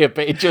idea,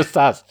 but it just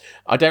has.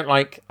 I don't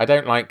like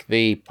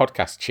the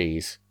podcast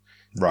cheese.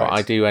 Right. But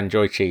I do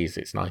enjoy cheese.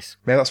 It's nice.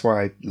 Maybe that's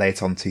why I lay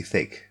it on too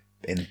thick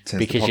in terms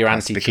because of you're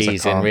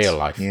anti-cheese in real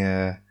life.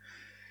 Yeah.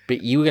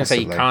 But you were going to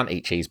say you can't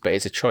eat cheese, but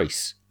it's a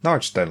choice. No, I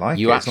just don't like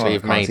it. You actually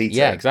have made...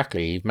 Yeah,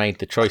 exactly. You've made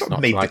the choice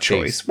not to like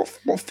cheese.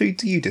 What food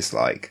do you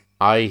dislike?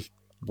 I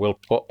will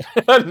put...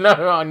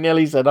 No, I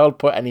nearly said I'll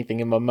put anything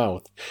in my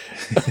mouth.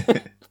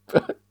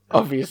 But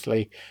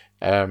obviously,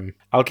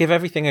 I'll give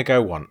everything a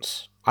go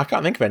once. I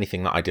can't think of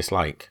anything that I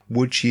dislike.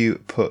 Would you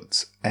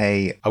put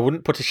I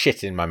wouldn't put a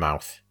shit in my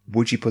mouth.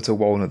 Would you put a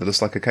walnut that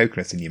looks like a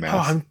coconut in your mouth?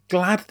 Oh, I'm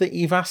glad that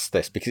you've asked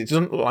this, because it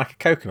doesn't look like a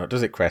coconut,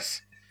 does it,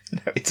 Chris?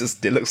 No,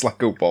 it looks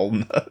like a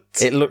walnut.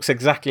 It looks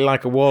exactly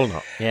like a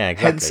walnut. Yeah,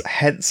 exactly.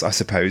 Hence, I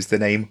suppose, the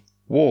name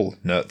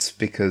walnut,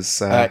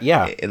 because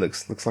it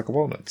looks like a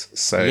walnut.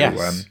 So,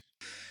 yes.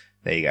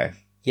 There you go.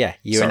 Yeah,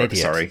 you're an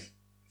idiot. Sorry.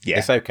 Yeah.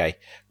 It's okay.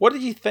 What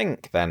did you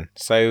think then?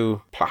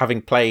 So,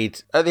 having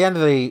played at the end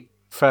of the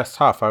first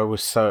half, I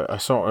sort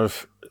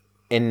of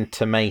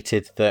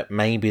intimated that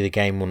maybe the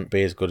game wouldn't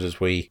be as good as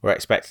we were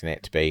expecting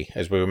it to be,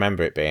 as we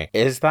remember it being.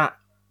 Is that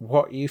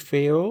what you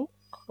feel,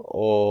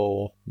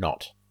 or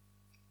not?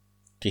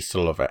 Do you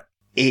still love it?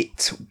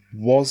 It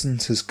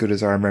wasn't as good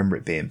as I remember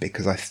it being,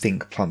 because I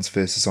think Plants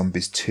vs.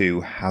 Zombies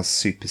 2 has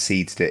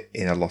superseded it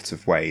in a lot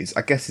of ways.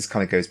 I guess this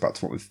kind of goes back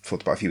to what we've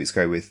talked about a few weeks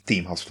ago with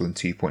Theme Hospital and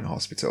 2 Point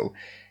Hospital.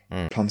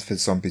 Plants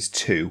vs. Zombies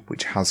 2,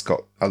 which has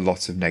got a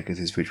lot of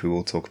negatives, which we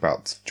will talk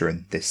about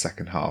during this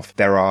second half.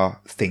 There are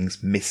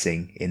things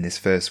missing in this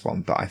first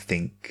one that I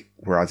think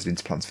were added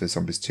into Plants vs.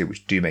 Zombies 2,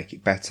 which do make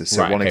it better.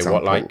 So one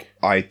example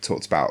I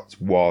talked about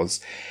was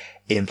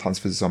in Plants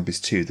vs. Zombies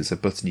 2, there's a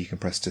button you can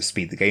press to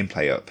speed the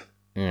gameplay up.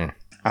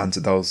 And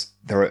there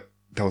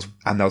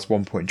was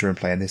one point during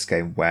play in this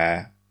game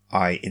where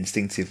I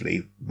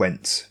instinctively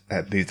moved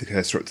the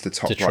cursor up to the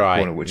top right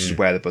corner, which is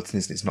where the button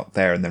is, and it's not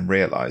there, and then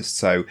realised.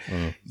 So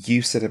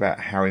you said about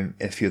how in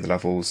a few of the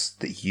levels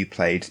that you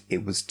played,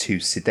 it was too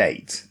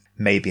sedate.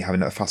 Maybe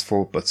having a fast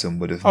forward button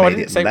would have made it less so. I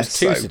didn't say it was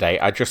too sedate.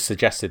 I just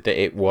suggested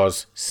that it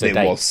was sedate.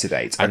 It was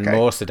sedate, and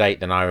more sedate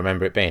than I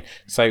remember it being.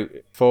 So,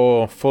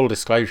 for full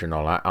disclosure and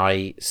all that,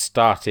 I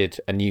started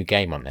a new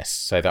game on this,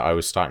 so that I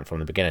was starting from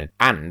the beginning.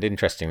 And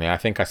interestingly, I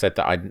think I said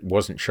that I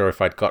wasn't sure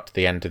if I'd got to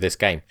the end of this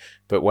game,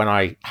 but when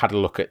I had a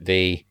look at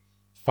the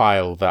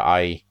file that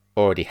I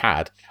already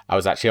had, I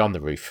was actually on the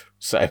roof.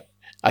 So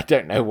I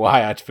don't know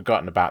why I'd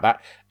forgotten about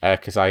that,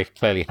 because I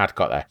clearly had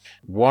got there.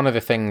 One of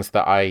the things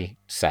that I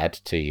said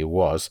to you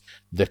was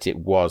that it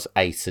was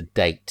a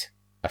sedate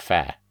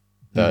affair.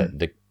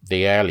 The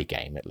early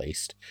game, at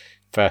least.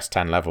 First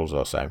 10 levels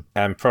or so,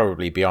 and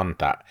probably beyond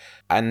that.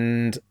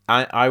 And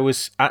I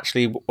was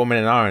actually umming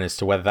and ahhing as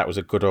to whether that was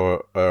a good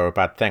or a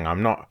bad thing.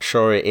 I'm not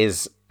sure it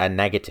is a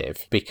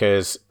negative,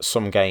 because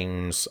some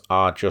games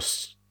are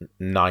just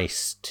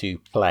nice to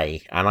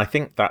play, and I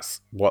think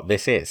that's what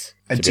this is.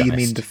 And do you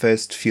mean the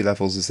first few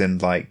levels, as in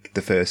like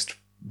the first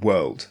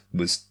world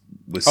was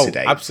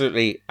sedate?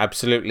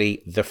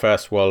 Absolutely the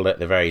first world at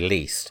the very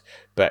least,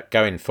 but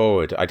going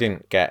forward I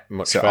didn't get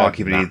much so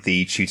further arguably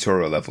the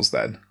tutorial levels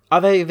then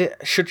are they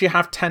should you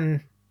have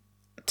 10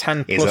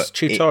 plus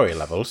tutorial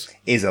levels?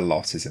 Is a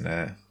lot, isn't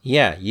it?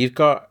 Yeah, you've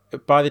got,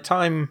 by the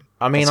time,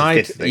 I mean,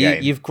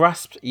 you've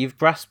grasped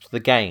the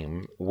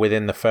game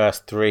within the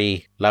first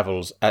 3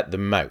 levels at the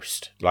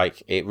most.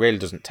 Like, it really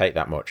doesn't take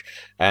that much.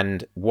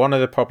 And one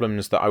of the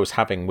problems that I was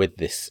having with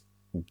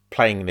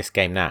playing this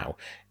game now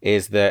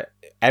is that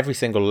every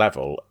single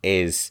level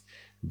is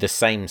the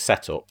same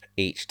setup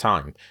each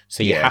time.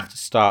 So you have to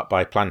start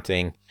by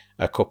planting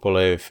a couple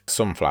of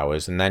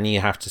sunflowers, and then you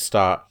have to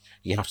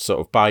sort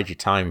of bide your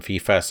time for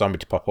your first zombie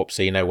to pop up,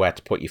 so you know where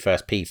to put your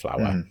first pea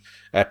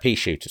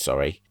shooter,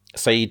 sorry.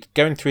 So you're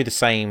going through the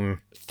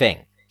same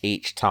thing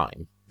each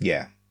time.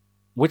 Yeah.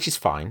 Which is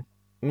fine.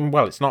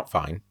 Well, it's not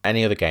fine.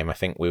 Any other game, I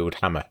think we would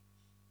hammer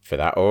for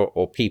that,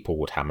 or people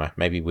would hammer.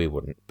 Maybe we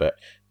wouldn't, but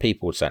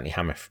people would certainly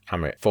hammer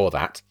it for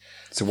that.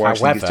 So why do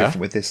you think it's different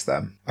with this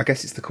then? I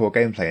guess it's the core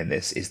gameplay in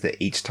this, is that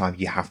each time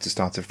you have to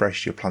start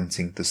afresh. You're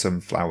planting the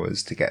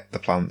sunflowers to get the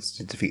plants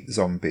to defeat the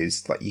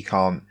zombies. Like, you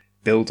can't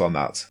build on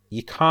that.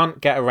 You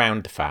can't get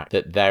around the fact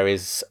that there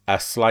is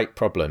a slight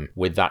problem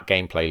with that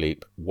gameplay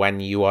loop when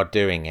you are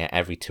doing it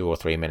every 2 or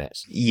 3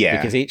 minutes. Yeah.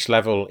 Because each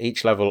level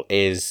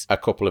is a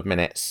couple of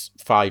minutes,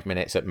 5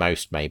 minutes at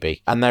most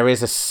maybe. And there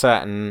is a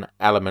certain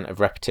element of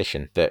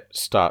repetition that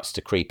starts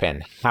to creep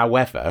in.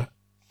 However,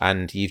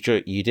 and you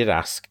did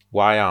ask,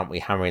 why aren't we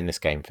hammering this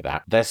game for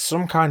that? There's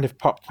some kind of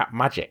PopCap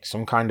magic,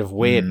 some kind of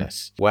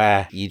weirdness,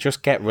 where you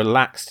just get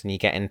relaxed and you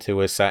get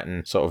into a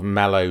certain sort of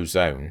mellow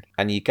zone,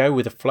 and you go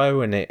with the flow,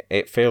 and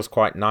it feels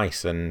quite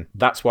nice. And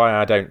that's why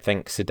I don't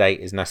think sedate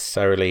is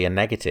necessarily a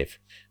negative,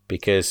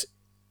 because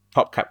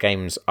PopCap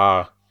games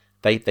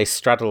they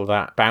straddle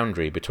that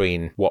boundary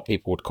between what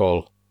people would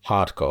call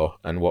hardcore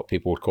and what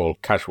people would call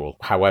casual.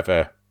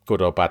 However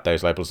good or bad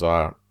those labels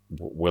are,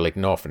 we'll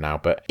ignore for now,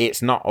 but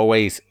it's not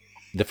always.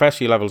 The first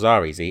few levels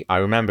are easy. I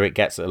remember it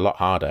gets a lot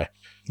harder.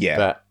 Yeah.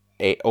 But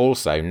it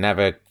also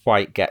never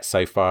quite gets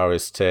so far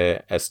as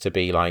to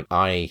be like,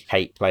 I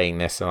hate playing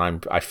this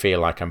and I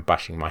feel like I'm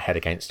bashing my head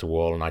against a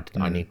wall and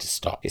I need to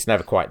stop. It's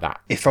never quite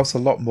that. It felt a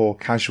lot more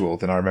casual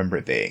than I remember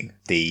it being.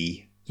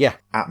 The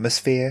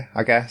atmosphere,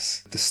 I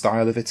guess, the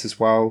style of it as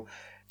well.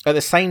 At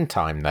the same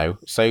time, though,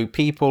 so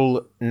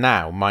people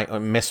now might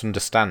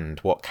misunderstand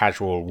what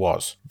casual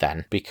was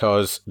then,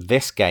 because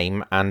this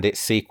game and its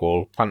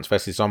sequel, Plants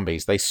vs.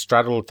 Zombies, they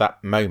straddled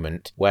that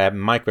moment where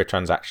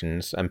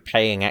microtransactions and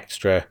paying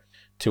extra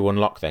to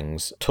unlock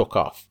things took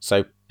off.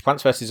 So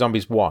Plants vs.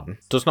 Zombies 1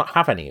 does not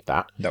have any of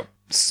that. No.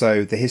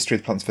 So the history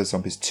of Plants vs.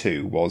 Zombies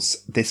 2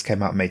 was, this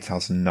came out in May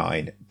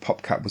 2009.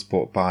 PopCap was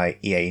bought by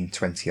EA in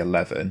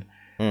 2011.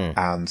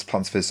 And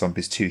Plants vs.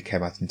 Zombies 2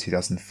 came out in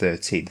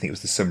 2013. I think it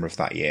was the summer of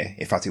that year.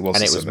 In fact, it was.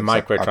 And it was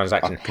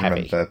microtransaction I can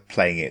remember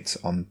playing it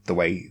on the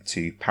way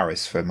to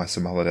Paris for my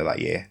summer holiday that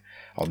year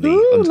on the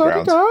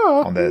Underground,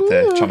 on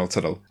the Channel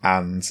Tunnel.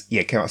 And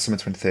yeah, it came out summer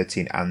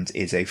 2013 and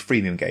is a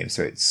freemium game.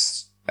 So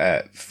it's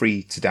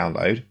free to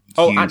download.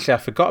 Actually, I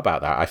forgot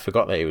about that. I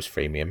forgot that it was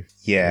freemium.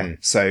 Yeah,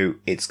 so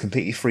it's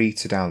completely free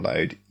to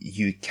download.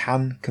 You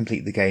can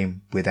complete the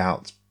game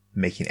without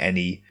making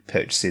any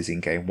purchases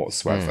in game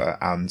whatsoever,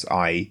 and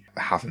I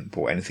haven't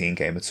bought anything in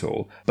game at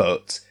all.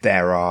 But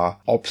there are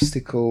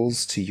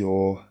obstacles to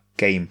your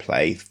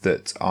gameplay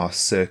that are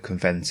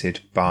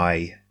circumvented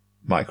by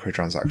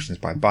microtransactions,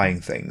 by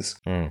buying things.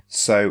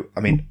 So, I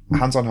mean,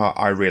 hands on heart,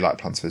 I really like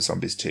Plants vs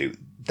Zombies 2.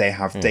 They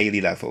have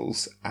daily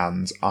levels,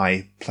 and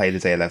I play the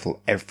daily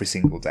level every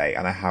single day,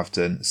 and I have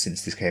done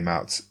since this came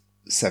out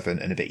 7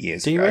 and a bit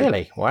years ago. Do you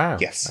really? Wow.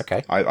 Yes.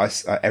 Okay. I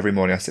every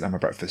morning I sit down my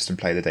breakfast and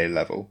play the daily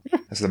level.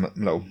 That's a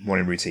little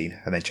morning routine,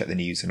 and then check the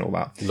news and all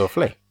that.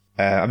 Lovely.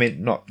 I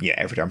mean, not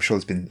every day. I'm sure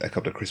there's been a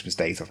couple of Christmas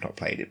days I've not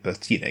played it,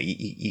 but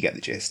you get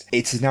the gist.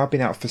 It has now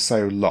been out for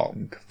so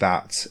long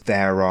that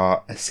there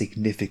are a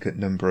significant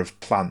number of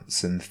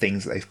plants and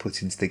things that they've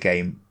put into the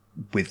game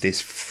with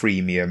this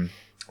freemium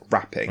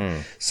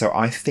wrapping. So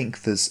I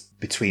think there's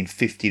between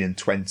 15 and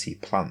 20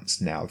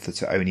 plants now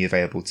that are only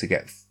available to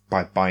get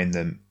by buying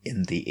them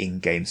in the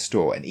in-game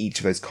store, and each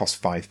of those costs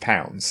 £5.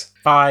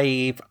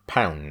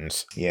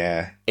 £5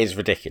 Yeah. is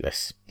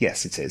ridiculous.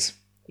 Yes, it is.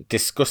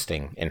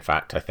 Disgusting, in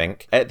fact, I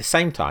think. At the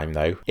same time,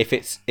 though, if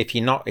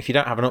you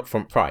don't have an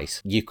upfront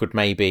price, you could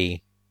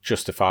maybe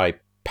justify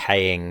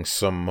paying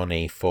some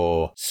money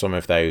for some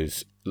of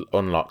those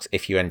unlocks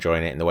if you're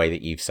enjoying it in the way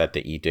that you've said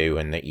that you do,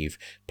 and that you've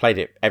played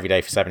it every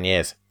day for 7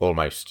 years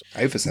almost.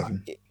 Over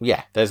 7.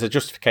 Yeah, there's a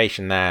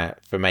justification there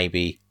for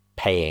maybe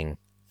paying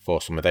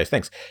for some of those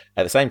things.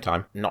 At the same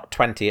time, not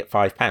 20 at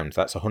 £5.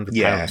 That's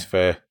 £100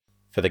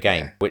 for the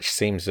game, which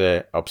seems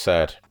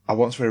absurd. I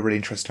once read a really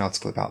interesting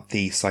article about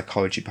the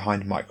psychology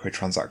behind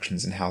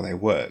microtransactions and how they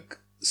work.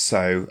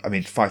 So, I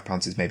mean,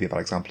 £5 is maybe a bad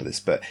example of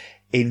this, but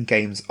in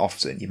games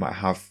often you might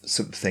have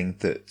something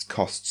that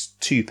costs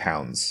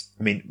 £2.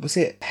 I mean, was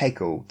it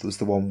Peggle that was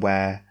the one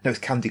where... No, it's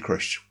Candy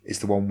Crush is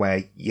the one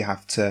where you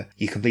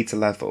complete a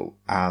level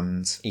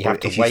and... You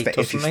have to wait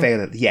or something?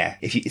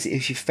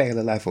 If you fail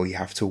a level, you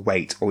have to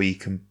wait, or you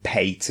can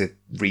pay to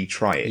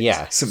retry it.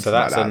 Yeah, something so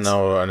that's like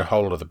that. a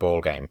whole other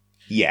ball game.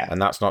 Yeah.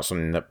 And that's not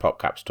something that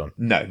PopCap's done.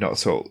 No, not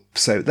at all.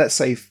 So let's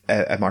say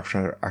a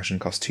microtransaction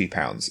costs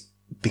 £2.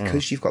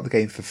 Because you've got the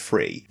game for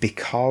free,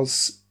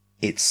 because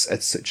it's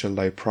at such a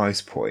low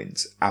price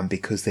point, and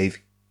because they've,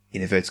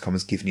 in inverted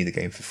commas, given you the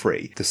game for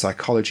free, the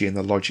psychology and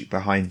the logic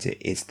behind it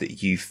is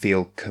that you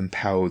feel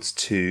compelled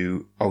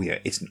to,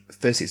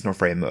 firstly, it's not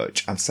very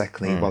much, and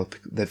secondly, well,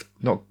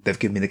 they've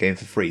given me the game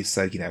for free,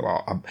 so,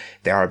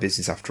 they are a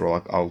business after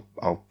all,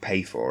 I'll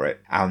pay for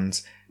it. And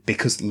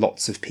because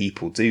lots of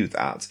people do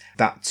that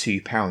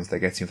 £2 they're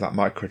getting for that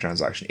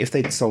microtransaction, if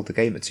they'd sold the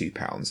game at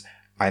 £2,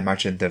 I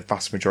imagine the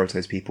vast majority of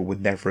those people would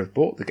never have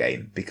bought the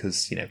game because,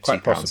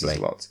 £2 is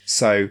a lot.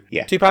 So,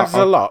 yeah. £2 is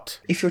a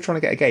lot. If you're trying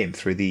to get a game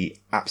through the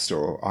App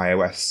Store or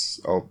iOS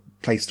or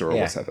Play Store or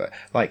whatever,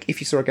 like, if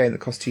you saw a game that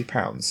cost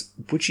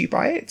 £2, would you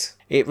buy it?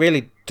 It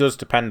really does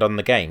depend on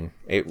the game.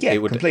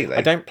 It would, completely.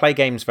 I don't play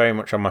games very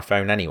much on my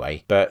phone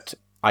anyway, but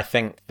I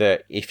think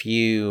that if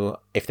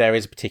there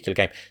is a particular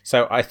game...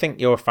 So I think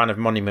you're a fan of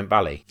Monument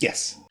Valley.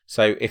 Yes.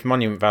 So if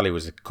Monument Valley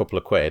was a couple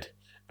of quid,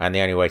 and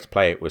the only way to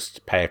play it was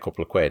to pay a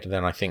couple of quid,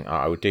 then I think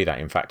I would do that.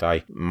 In fact,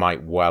 I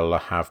might well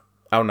have...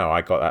 Oh, no,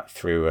 I got that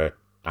through a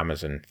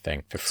Amazon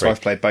thing for free. So I've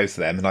played both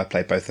of them, and I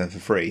played both of them for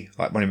free.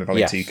 Like, Monument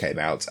Valley 2 came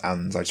out,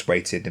 and I just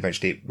waited, and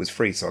eventually it was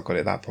free, so I got it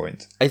at that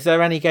point. Is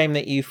there any game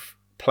that you've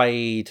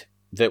played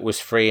that was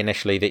free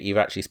initially that you've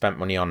actually spent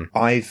money on?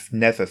 I've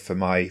never, for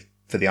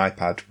the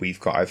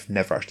iPad I've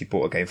never actually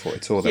bought a game for it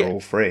at all. They're all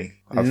free.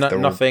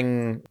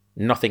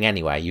 Nothing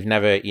anywhere. You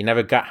never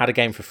had a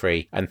game for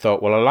free and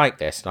thought, well, I like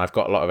this and I've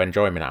got a lot of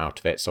enjoyment out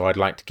of it, so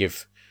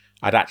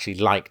I'd actually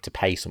like to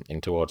pay something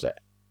towards it.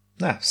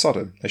 Nah,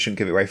 sodom. They shouldn't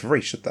give it away for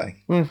free, should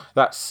they?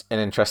 That's an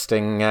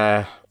interesting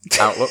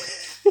outlook.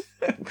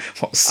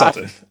 What,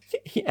 sodom?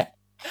 Yeah,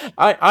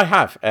 I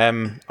have.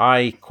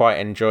 I quite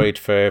enjoyed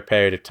for a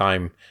period of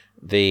time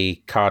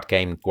the card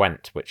game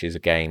Gwent, which is a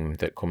game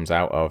that comes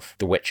out of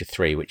The Witcher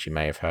 3, which you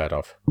may have heard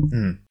of.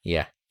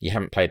 Yeah. You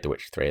haven't played The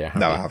Witcher 3, have you?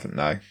 No, I haven't,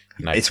 no.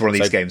 It's one of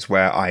these games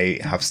where I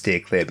have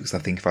steered clear because I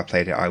think if I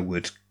played it, I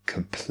would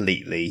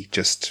completely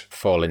just...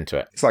 fall into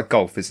it. It's like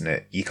golf, isn't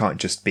it? You can't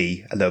just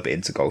be a little bit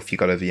into golf. You've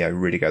got to,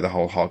 really go the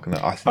whole hog. And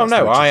I think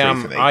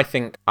I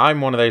think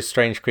I'm one of those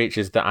strange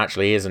creatures that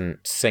actually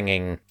isn't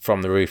singing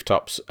from the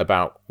rooftops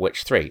about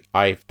Witcher 3.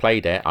 I've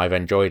played it. I've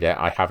enjoyed it.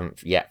 I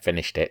haven't yet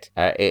finished it.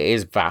 It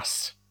is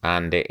vast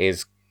and it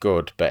is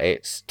good,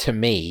 but to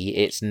me,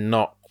 it's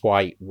not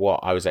quite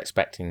what I was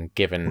expecting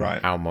given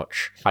how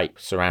much hype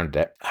surrounded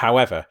it.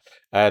 However,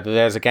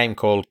 there's a game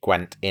called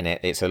Gwent in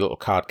it. It's a little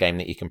card game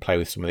that you can play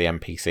with some of the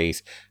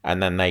NPCs,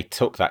 and then they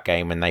took that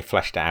game and they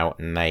fleshed it out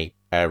and they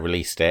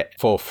released it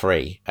for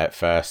free at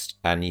first,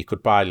 and you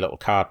could buy little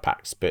card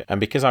packs.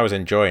 And because I was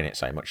enjoying it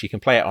so much, you can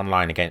play it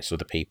online against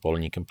other people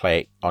and you can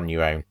play it on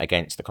your own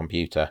against the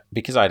computer.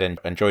 Because I'd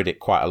enjoyed it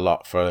quite a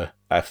lot for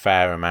a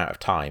fair amount of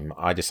time,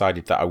 I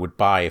decided that I would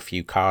buy a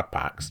few card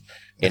packs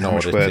in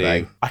order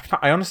to...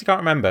 I honestly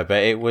can't remember,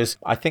 but it was...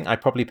 I think I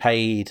probably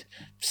paid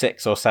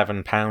 £6 or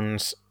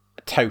 £7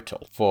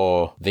 total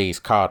for these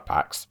card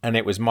packs, and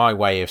it was my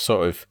way of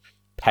sort of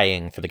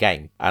paying for the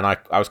game. And I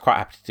was quite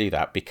happy to do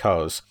that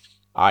because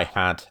I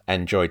had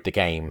enjoyed the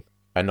game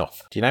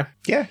enough. Do you know?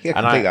 Yeah, And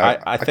completely.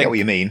 I think, get what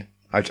you mean.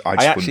 I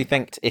actually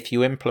think if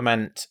you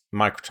implement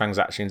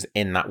microtransactions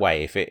in that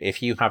way,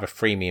 if you have a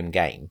freemium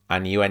game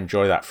and you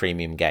enjoy that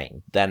freemium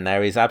game, then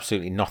there is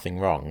absolutely nothing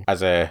wrong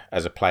as a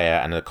player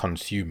and a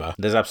consumer.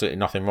 There's absolutely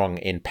nothing wrong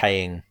in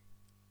paying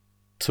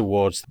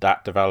towards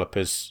that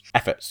developer's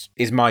efforts,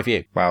 is my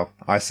view. Well,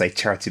 I say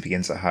charity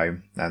begins at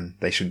home, and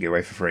they shouldn't get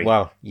away for free.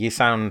 Well, you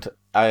sound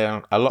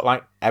a lot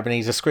like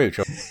Ebenezer Scrooge.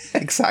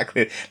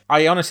 Exactly.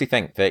 I honestly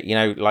think that,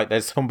 like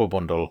there's Humble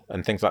Bundle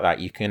and things like that.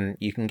 You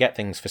can get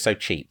things for so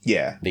cheap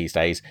these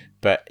days,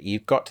 but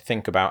you've got to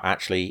think about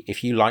actually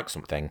if you like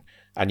something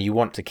and you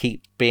want to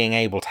keep being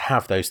able to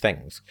have those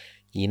things,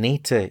 you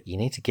need to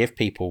give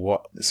people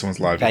what someone's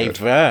livelihood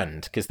they've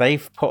earned, because they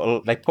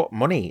put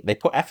money, they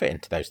put effort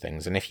into those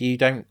things, and if you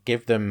don't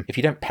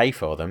pay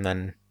for them,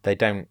 then they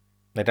don't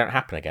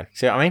happen again.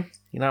 See what I mean?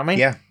 You know what I mean?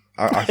 Yeah.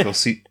 I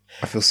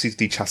feel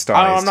suitably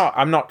chastised.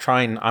 I'm not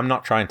trying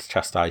to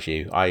chastise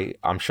you.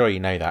 I'm sure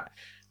you know that,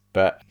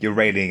 but you're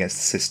railing against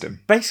the system.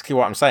 Basically,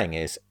 what I'm saying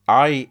is,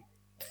 I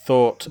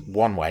thought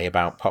one way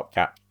about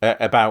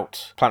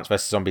about Plants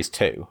vs Zombies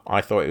 2. I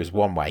thought it was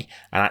one way,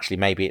 and actually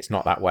maybe it's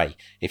not that way.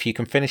 If you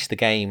can finish the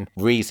game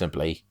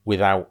reasonably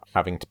without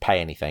having to pay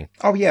anything.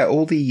 Oh yeah,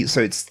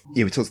 so it's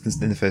we talked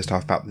in the first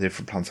half about the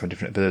different plants having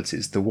different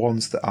abilities. The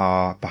ones that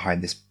are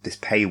behind this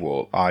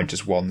paywall are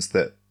just ones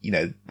that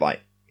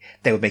like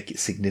they would make it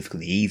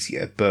significantly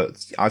easier,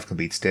 but I've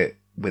completed it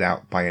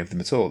without buying any of them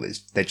at all.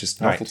 They're just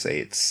novelty.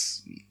 Right.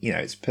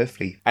 It's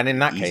perfectly. And in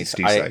that case,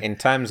 in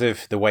terms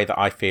of the way that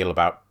I feel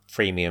about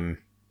freemium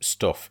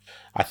stuff,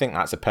 I think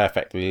that's a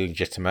perfectly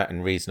legitimate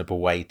and reasonable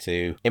way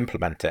to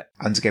implement it.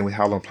 And again, with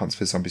how long Plants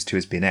vs Zombies 2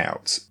 has been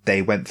out,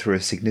 they went through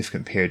a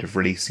significant period of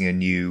releasing a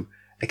new,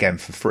 again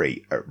for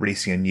free,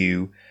 releasing a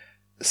new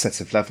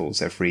set of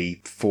levels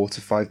every 4 to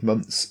 5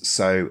 months.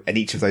 So, and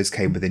each of those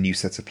came with a new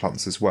set of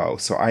plants as well.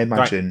 So I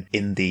imagine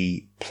in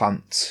the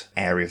plant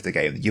area of the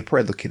game, you're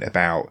probably looking at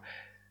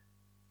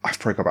I've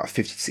probably got about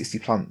 50 to 60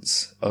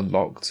 plants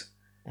unlocked.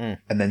 And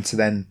then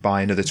to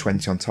buy another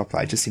 20 on top of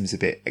that, it just seems a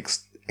bit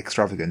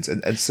extravagant.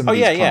 And some of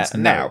these plants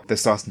now, they're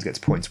starting to get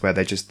to points where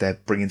they're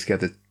bringing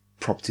together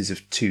properties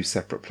of two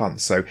separate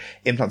plants. So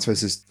in Plants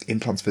vs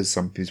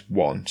Zombies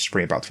 1, just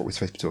bring it back to what we're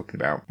supposed to be talking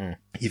about,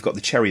 you've got the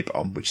cherry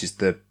bomb, which is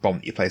the bomb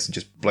that you place and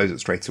just blows up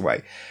straight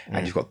away.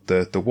 And you've got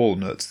the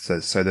walnuts,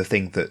 so the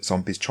thing that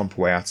zombies chomp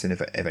away at and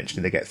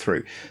eventually they get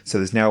through. So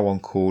there's now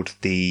one called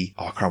I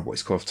can't remember what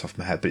it's called off the top of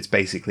my head, but it's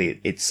basically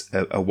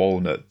a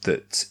walnut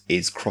that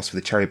is crossed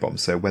with a cherry bomb.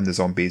 So when the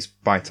zombies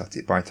bite at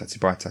it,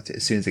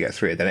 as soon as they get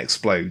through it, then it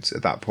explodes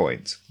at that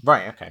point.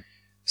 Right, okay.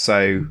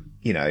 So,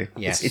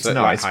 it's so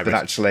nice, but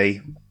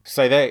actually...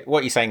 So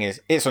what you're saying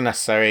is, it's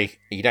unnecessary,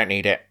 you don't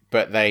need it,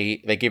 but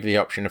they give you the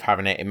option of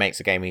having it, it makes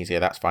the game easier,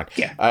 that's fine.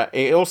 Yeah.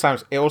 It all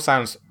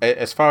sounds,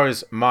 as far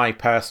as my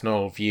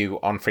personal view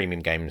on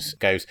freemium games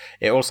goes,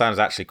 it all sounds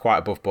actually quite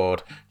above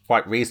board,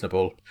 quite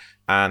reasonable,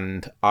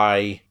 and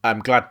I am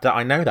glad that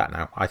I know that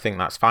now. I think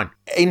that's fine.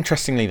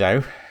 Interestingly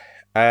though,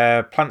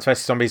 Plants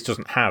vs Zombies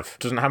doesn't have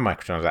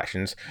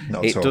microtransactions.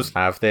 It does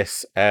have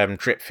this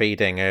drip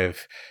feeding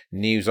of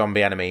new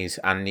zombie enemies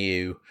and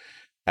new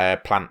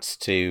plants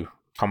to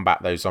combat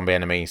those zombie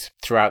enemies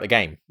throughout the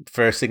game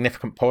for a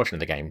significant portion of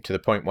the game, to the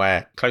point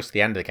where close to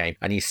the end of the game,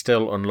 and you're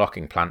still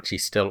unlocking plants, you're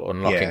still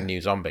unlocking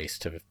new zombies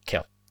to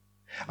kill.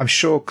 I'm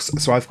sure.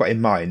 So I've got in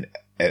mind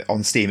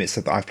on Steam, it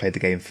said that I've played the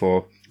game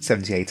for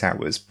 78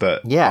 hours,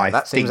 but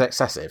that seems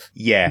excessive.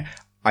 Yeah.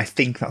 I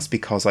think that's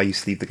because I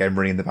used to leave the game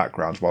running in the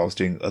background while I was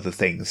doing other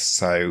things,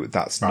 so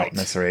that's not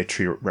necessarily a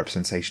true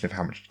representation of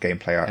how much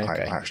gameplay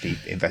I actually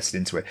invested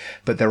into it.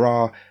 But there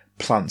are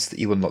plants that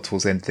you unlock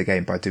towards the end of the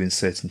game by doing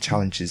certain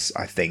challenges,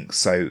 I think.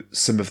 So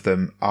some of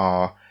them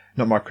are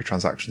not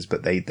microtransactions,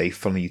 but they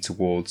funnel you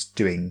towards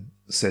doing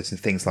certain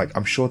things. Like,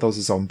 I'm sure there was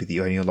a zombie that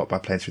you only unlock by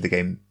playing through the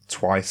game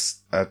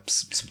twice,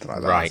 something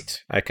like that.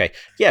 Right. Okay.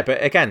 Yeah,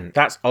 but again,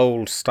 that's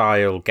old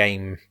style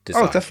game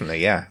design. Oh,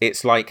 definitely, yeah.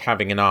 It's like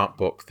having an art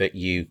book that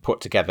you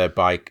put together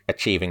by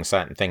achieving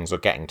certain things or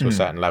getting to a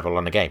certain level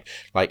on the game.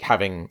 Like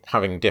having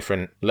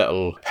different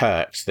little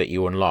perks that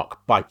you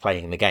unlock by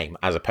playing the game,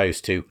 as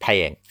opposed to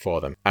paying for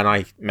them.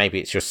 And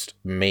maybe it's just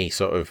me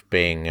sort of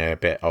being a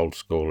bit old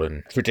school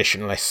and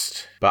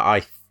traditionalist,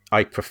 but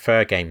I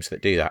prefer games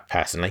that do that,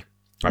 personally.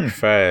 I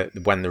prefer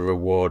when the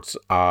rewards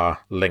are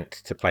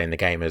linked to playing the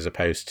game as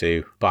opposed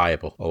to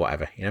buyable or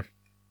whatever,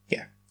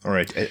 Yeah, or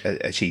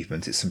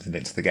achievement. It's something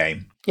linked to the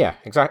game. Yeah,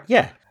 exactly.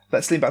 Yeah.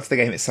 Let's lean back to the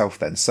game itself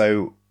then.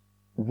 So,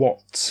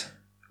 what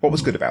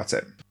was good about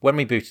it? When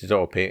we booted it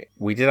up,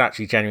 we did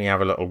actually genuinely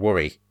have a little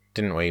worry,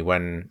 didn't we,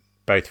 when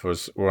both of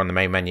us were on the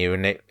main menu,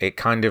 and it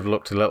kind of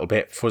looked a little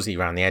bit fuzzy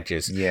around the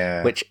edges.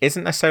 Yeah. Which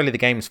isn't necessarily the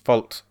game's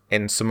fault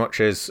in so much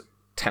as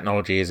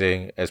technology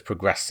has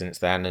progressed since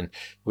then, and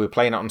we were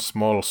playing it on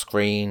small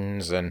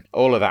screens, and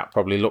all of that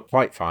probably looked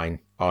quite fine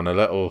on a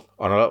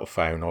little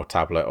phone or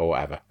tablet or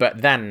whatever.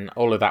 But then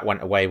all of that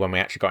went away when we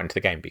actually got into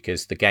the game,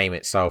 because the game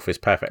itself is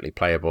perfectly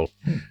playable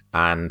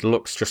and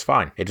looks just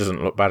fine. It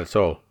doesn't look bad at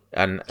all.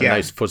 And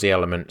those fuzzy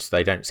elements,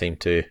 they don't seem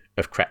to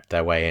have crept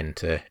their way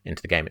into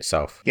the game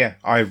itself. Yeah,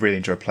 I really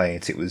enjoyed playing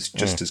it. It was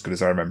just as good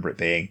as I remember it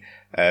being.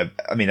 I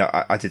mean,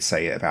 I did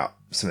say about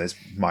some of those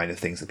minor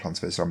things that Plants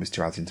vs. Zombies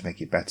 2 added in to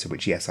make it better,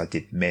 which, yes, I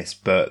did miss,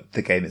 but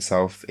the game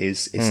itself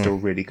is still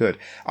really good.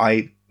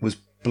 I was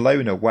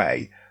blown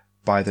away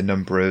by the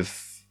number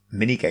of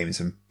mini-games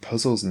and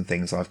puzzles and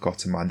things I've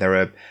got in mind. There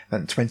are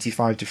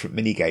 25 different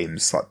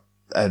mini-games,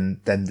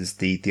 and then there's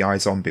the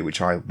iZombie,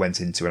 which I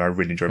went into and I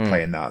really enjoyed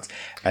playing that.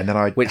 And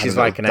then which is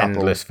like an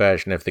endless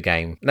version of the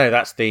game. No,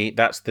 that's the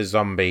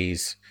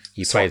zombies.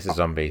 You play as the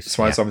zombies.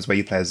 So iZombies where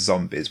you play as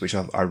zombies, which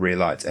I really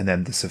liked. And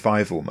then the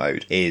survival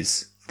mode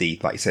is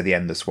like you say, the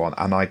endless one.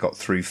 And I got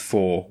through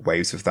 4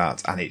 waves of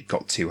that, and it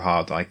got too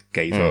hard. I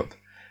gave up.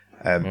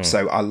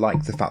 So I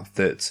like the fact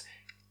that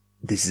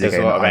this is a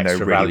game that I know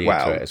really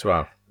well. As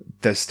well.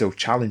 There's still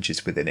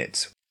challenges within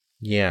it.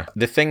 Yeah.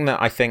 The thing that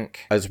I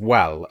think as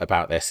well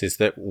about this is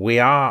that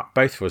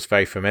both of us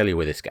very familiar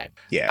with this game.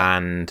 Yeah.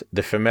 And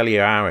the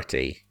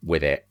familiarity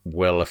with it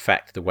will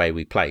affect the way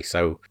we play.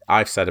 So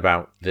I've said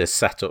about the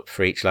setup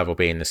for each level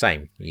being the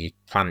same. You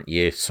plant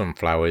your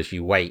sunflowers,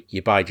 you wait,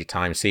 you bide your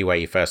time, see where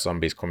your first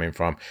zombie's coming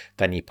from,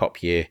 then you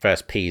pop your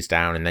first peas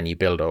down, and then you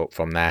build up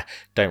from there.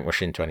 Don't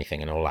rush into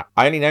anything and all that.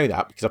 I only know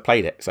that because I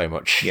played it so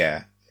much.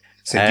 Yeah.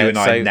 So you and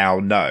I now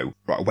know,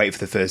 right, wait for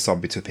the first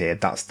zombie to appear.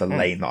 That's the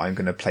lane that I'm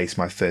going to place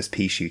my first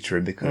pea shooter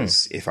in,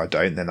 because if I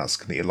don't, then that's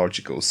completely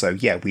illogical. So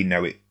yeah, we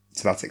know it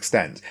to that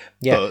extent.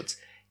 Yeah. But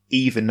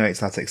even though it's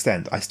to that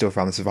extent, I still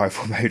found the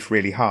survival mode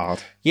really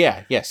hard.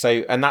 Yeah.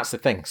 So, and that's the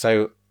thing.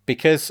 So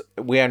because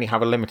we only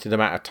have a limited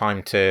amount of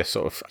time to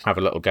sort of have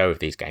a little go of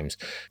these games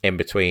in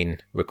between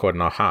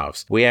recording our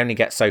halves, we only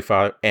get so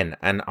far in.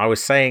 And I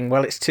was saying,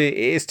 well, it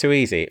is too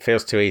easy. It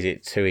feels too easy.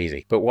 It's too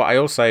easy. But what I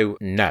also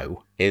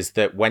know is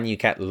that when you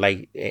get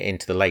late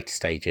into the later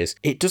stages,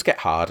 it does get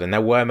hard. And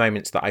there were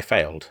moments that I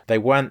failed. They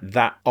weren't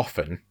that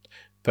often,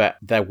 but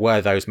there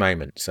were those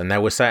moments. And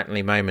there were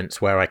certainly moments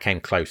where I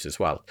came close as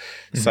well.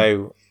 Mm-hmm.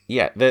 So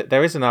yeah,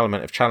 there is an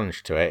element of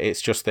challenge to it.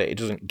 It's just that it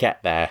doesn't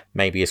get there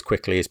maybe as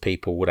quickly as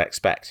people would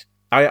expect.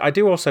 I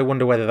do also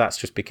wonder whether that's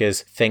just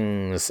because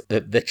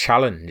the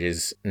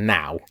challenges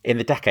now, in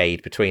the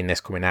decade between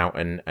this coming out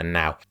and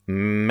now,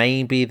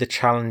 maybe the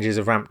challenges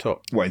have ramped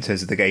up. What, in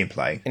terms of the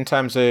gameplay? In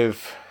terms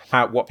of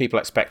what people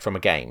expect from a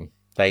game,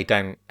 they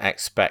don't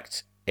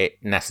expect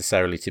it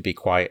necessarily to be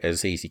quite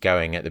as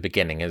easygoing at the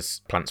beginning as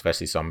Plants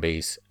vs.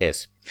 Zombies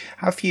is.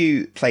 Have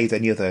you played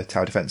any other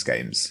tower defense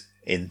games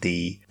in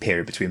the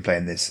period between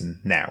playing this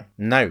and now?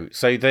 No.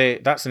 So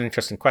that's an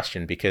interesting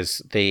question,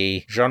 because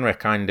the genre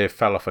kind of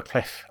fell off a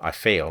cliff, I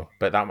feel,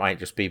 but that might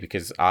just be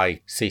because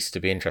I ceased to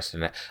be interested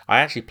in it. I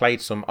actually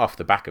played some off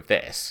the back of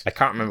this. I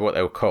can't remember what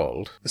they were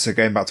called. So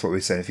going back to what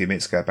we said a few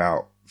minutes ago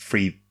about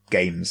free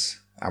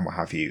games and what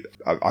have you,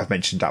 I've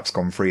mentioned apps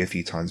gone free a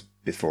few times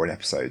before in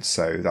episodes,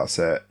 so that's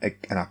an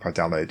app I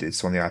downloaded.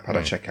 It's on the iPad.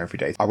 I check every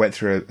day. I went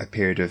through a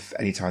period of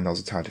any time there was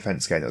a tower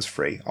defense game that was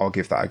free, I'll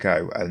give that a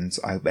go, and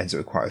I ended up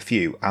with quite a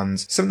few, and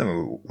some of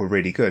them were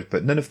really good,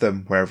 but none of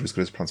them were ever as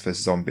good as Plants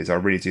vs. Zombies. I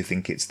really do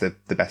think it's the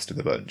best of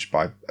the bunch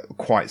by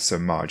quite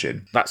some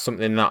margin. That's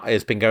something that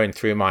has been going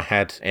through my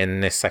head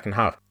in this second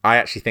half. I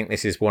actually think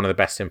this is one of the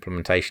best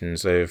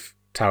implementations of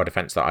tower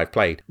defense that I've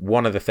played.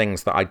 One of the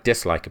things that I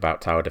dislike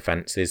about tower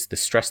defense is the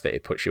stress that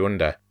it puts you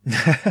under.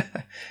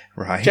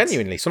 Right.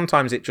 Genuinely,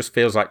 sometimes it just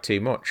feels like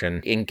too much.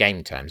 And in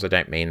game terms, I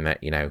don't mean that,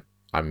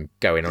 I'm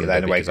going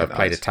under because I've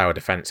played a tower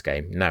defense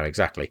game. No,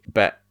 exactly.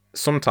 But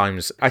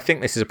sometimes, I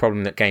think this is a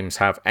problem that games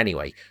have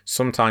anyway.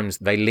 Sometimes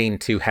they lean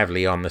too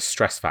heavily on the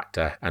stress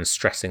factor and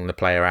stressing the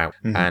player out.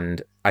 Mm-hmm.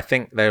 And I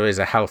think there is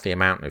a healthy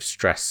amount of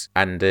stress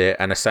and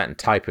a certain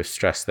type of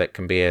stress that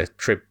can be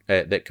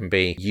that can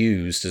be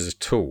used as a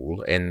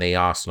tool in the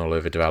arsenal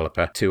of a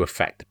developer to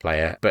affect the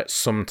player. But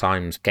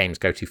sometimes games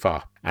go too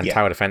far. And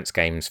tower defense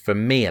games, for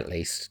me at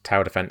least,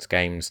 tower defense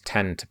games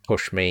tend to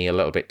push me a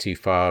little bit too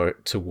far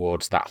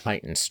towards that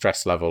heightened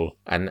stress level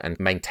and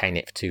maintain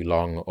it for too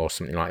long or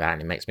something like that.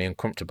 And it makes me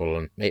uncomfortable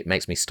and it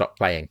makes me stop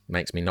playing,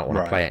 makes me not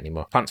want to play it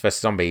anymore. Plants vs.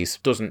 Zombies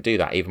doesn't do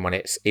that. Even when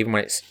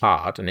it's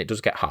hard, and it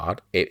does get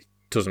hard, it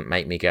doesn't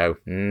make me go,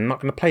 I'm not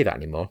going to play that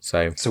anymore.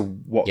 So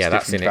what's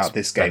different about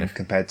this game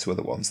compared to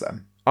other ones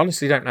then?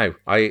 Honestly, don't know.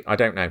 I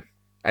don't know.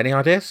 Any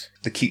ideas?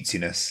 The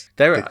cutesiness.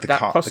 That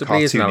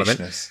possibly is an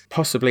element.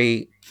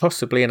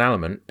 Possibly an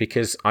element,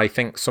 because I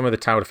think some of the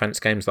tower defense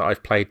games that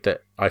I've played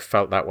that I've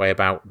felt that way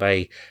about,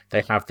 they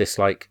have this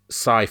like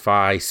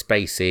sci-fi,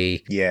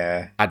 spacey,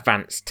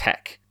 advanced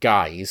tech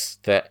guys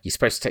that you're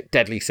supposed to take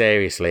deadly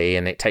seriously,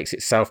 and it takes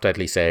itself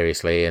deadly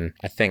seriously, and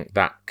I think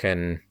that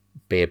can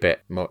be a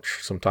bit much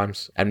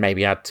sometimes, and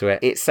maybe add to it.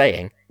 It's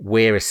saying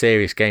we're a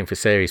serious game for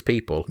serious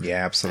people.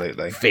 Yeah,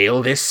 absolutely.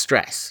 Feel this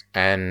stress,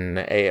 and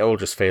it all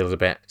just feels a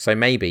bit. So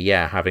maybe,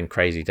 having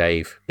Crazy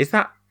Dave, is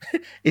that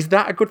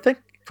a good thing?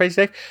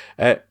 Crazy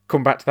Dave,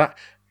 come back to that.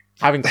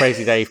 having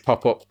Crazy Dave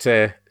pop up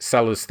to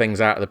sell us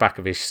things out of the back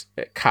of his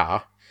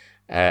car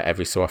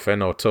every so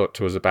often, or talk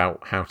to us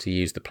about how to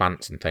use the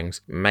plants and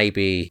things.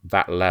 Maybe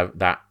that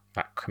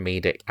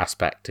comedic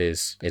aspect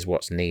is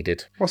what's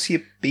needed. What's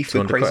your beef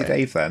with Crazy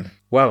Dave then?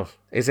 Well,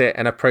 is it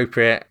an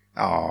appropriate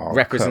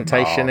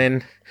representation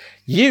in?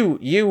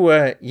 You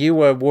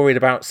were worried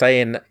about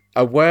saying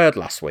a word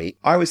last week.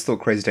 I always thought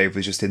Crazy Dave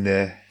was just in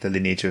the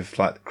lineage of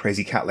like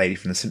Crazy Cat Lady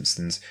from The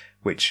Simpsons,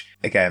 which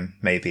again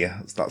maybe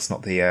that's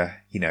not the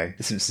The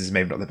Simpsons is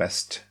maybe not the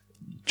best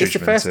judgment. It's the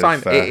first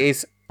time. It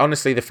is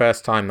honestly the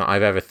first time that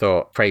I've ever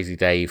thought Crazy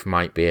Dave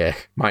might be a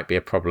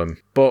problem.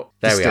 But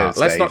there we are.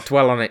 Let's not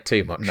dwell on it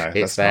too much. No,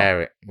 it's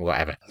there.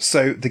 Whatever.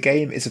 So the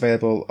game is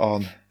available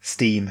on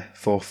Steam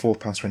for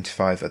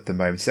 £4.25 at the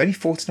moment. It's only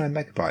 49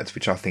 megabytes,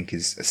 which I think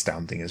is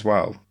astounding as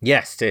well.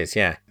 Yes, it is,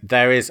 yeah.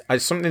 There is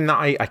something that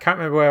I can't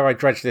remember where I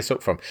dredged this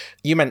up from.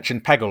 You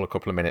mentioned Peggle a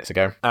couple of minutes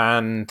ago,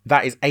 and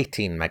that is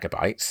 18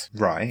 megabytes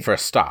right, for a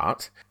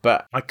start.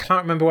 But I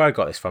can't remember where I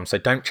got this from, so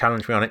don't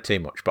challenge me on it too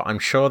much. But I'm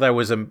sure there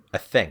was a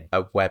thing,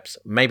 a webs,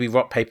 maybe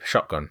Rock, Paper,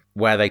 Shotgun,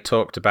 where they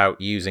talked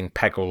about using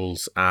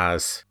Peggles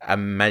as a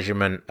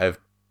measurement of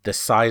the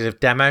size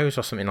of demos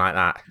or something like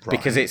that. Right.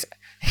 Because it's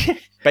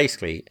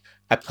basically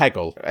a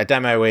Peggle. A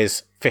demo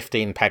is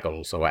 15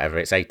 Peggles or whatever.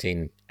 It's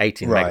 18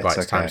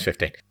 megabytes times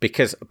 15.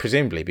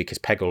 Presumably because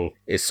Peggle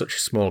is such a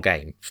small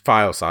game,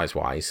 file size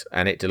wise,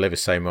 and it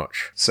delivers so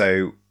much.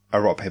 So a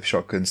Rock, Paper,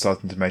 Shotgun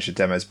starting to measure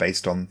demos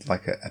based on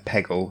like a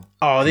Peggle.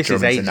 Oh, this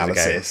is ages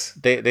analysis.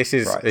 Ago. This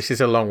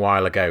is a long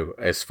while ago,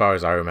 as far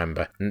as I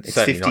remember. It's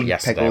certainly not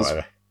yesterday. Peggles,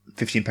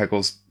 15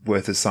 Peggles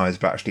worth of size,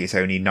 but actually it's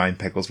only 9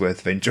 Peggles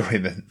worth of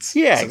enjoyment.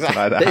 Yeah, exactly.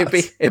 Like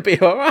that. It'd be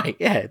all right.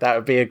 Yeah, that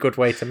would be a good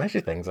way to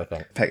measure things, I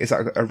think. Is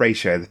that a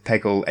ratio, the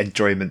Peggle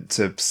enjoyment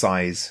to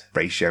size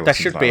ratio? There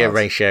should be a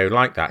ratio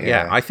like that.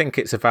 Yeah, I think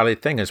it's a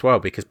valid thing as well,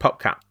 because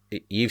PopCap,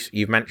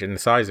 you've mentioned the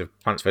size of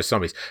Plants vs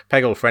Zombies.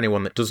 Peggle, for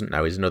anyone that doesn't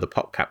know, is another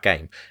PopCap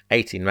game,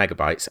 18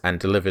 megabytes, and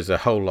delivers a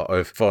whole lot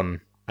of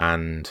fun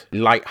and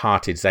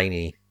light-hearted,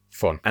 zany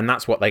fun. And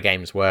that's what their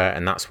games were,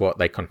 and that's what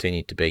they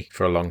continued to be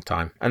for a long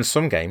time. And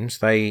some games,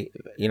 they're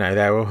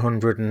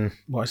 107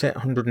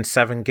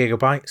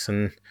 gigabytes,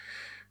 and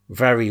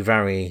very,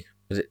 very,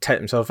 take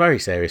themselves very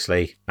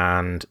seriously,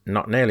 and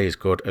not nearly as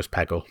good as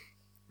Peggle.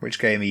 Which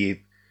game are you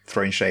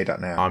throwing shade at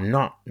now? I'm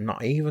not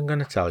even going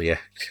to tell you.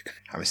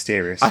 How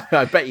mysterious.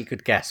 I bet you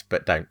could guess,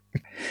 but don't.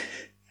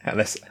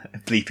 Let's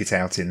bleep it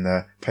out in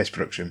the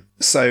post-production.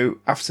 So,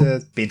 after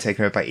being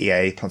taken over by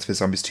EA, Plants vs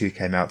Zombies 2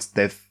 came out.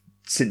 They've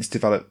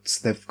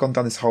gone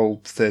down this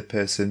whole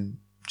third-person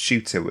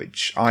shooter,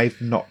 which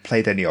I've not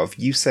played any of.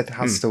 You said it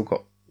has still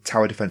got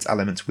tower defense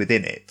elements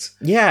within it.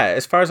 Yeah,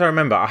 as far as I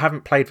remember, I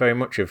haven't played very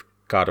much of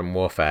Garden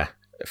Warfare,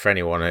 for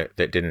anyone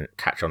that didn't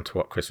catch on to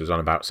what Chris was on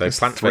about. So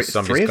Plants vs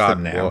Zombies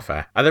Garden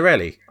Warfare. Are they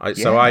really?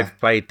 So I've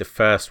played the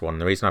first one.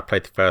 The reason I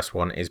played the first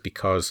one is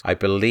because I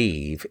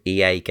believe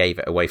EA gave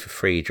it away for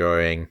free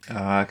during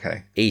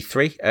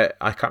E3.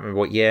 I can't remember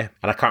what year,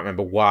 and I can't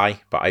remember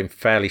why, but I'm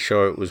fairly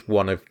sure it was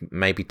one of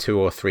maybe 2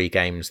 or 3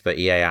 games that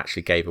EA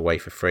actually gave away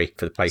for free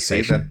for the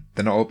PlayStation. See,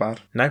 they're not all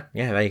bad. No,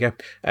 yeah, there you go.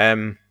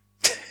 And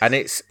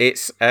it's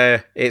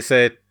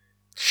a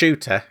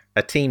shooter,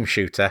 a team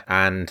shooter,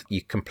 and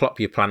you can plop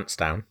your plants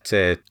down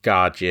to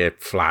guard your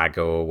flag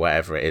or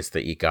whatever it is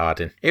that you're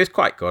guarding. It was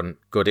quite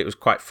good. It was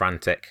quite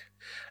frantic.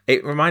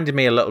 It reminded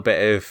me a little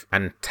bit of,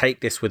 and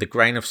take this with a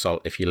grain of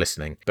salt if you're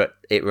listening, but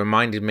it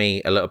reminded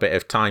me a little bit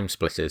of Time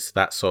Splitters,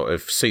 that sort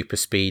of super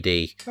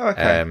speedy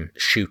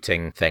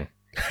shooting thing.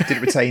 Did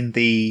it retain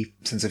the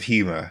sense of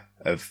humour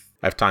of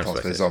Time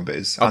Plants vs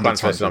Zombies? And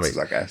Plants vs Zombies,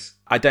 I guess.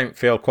 I don't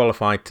feel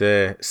qualified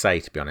to say,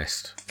 to be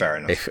honest. Fair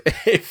enough.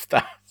 If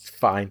that's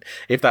fine,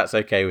 if that's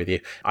okay with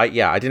you. I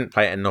didn't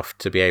play it enough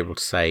to be able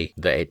to say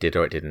that it did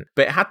or it didn't.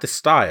 But it had the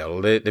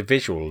style. The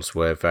visuals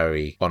were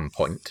very on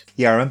point.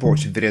 Yeah, I remember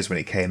watching videos when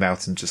it came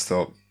out and just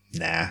thought,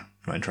 nah,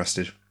 not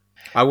interested.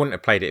 I wouldn't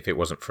have played it if it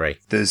wasn't free.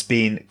 There's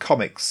been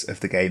comics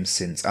of the game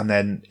since, and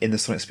then in the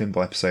Sonic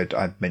Spinball episode,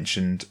 I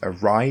mentioned a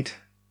ride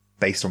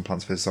based on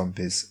Plants vs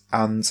Zombies.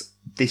 And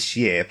this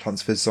year,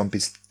 Plants vs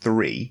Zombies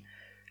 3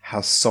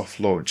 has soft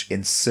launch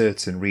in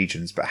certain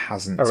regions, but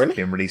hasn't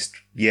been released.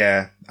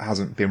 Yeah,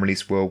 hasn't been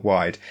released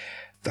worldwide.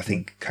 I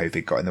think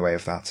COVID got in the way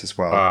of that as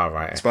well. Oh,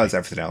 right. As well as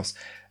everything else.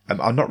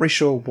 I'm not really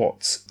sure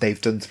what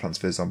they've done to Plants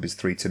vs Zombies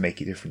 3 to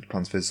make it different to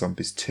Plants vs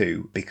Zombies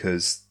 2,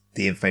 because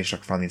the information I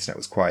could find on the internet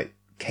was quite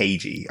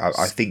cagey.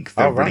 I think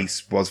the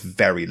release was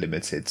very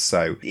limited,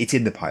 so it's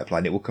in the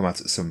pipeline. It will come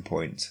out at some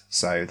point,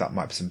 so that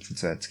might be something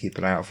to keep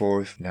an eye out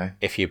for.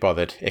 If you're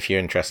bothered, if you're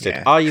interested.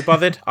 Yeah. Are you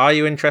bothered? Are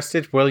you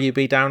interested? Will you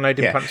be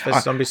downloading Plants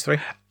vs Zombies 3?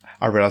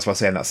 I realised while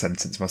saying that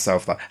sentence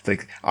myself that I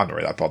think I'm not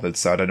really that bothered,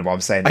 so I don't know why I'm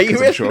saying it,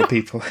 because I'm sure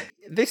people...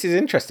 This is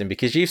interesting,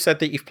 because you said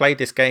that you've played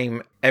this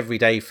game every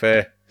day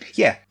for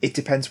Yeah, it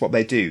depends what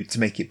they do to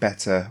make it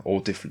better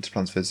or different to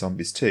Plants vs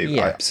Zombies 2.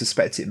 Yeah. I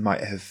suspect it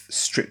might have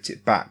stripped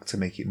it back to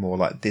make it more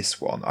like this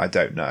one. I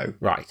don't know.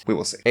 Right. We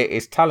will see. It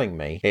is telling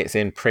me it's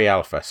in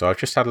pre-alpha, so I've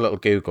just had a little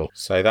Google.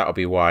 So that'll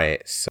be why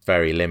it's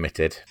very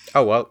limited.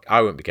 Oh, well,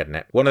 I won't be getting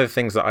it. One of the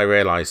things that I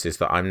realised is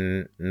that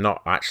I'm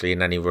not actually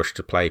in any rush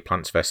to play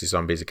Plants vs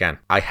Zombies again.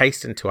 I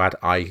hasten to add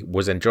I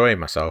was enjoying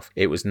myself.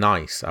 It was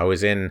nice. I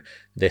was in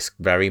this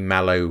very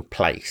mellow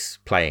place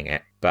playing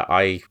it, but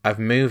I've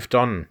moved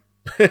on.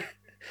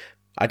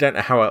 I don't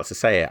know how else to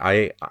say it.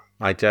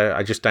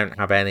 I just don't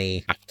have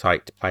any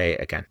appetite to play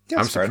it again. Yeah,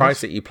 I'm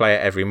surprised that you play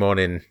it every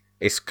morning.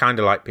 It's kind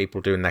of like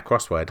people doing their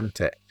crossword,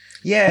 isn't it?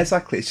 Yeah,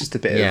 exactly. It's just a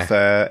bit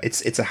of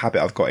it's a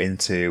habit I've got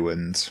into,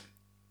 and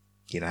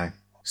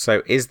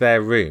So is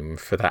there room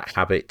for that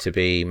habit to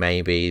be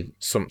maybe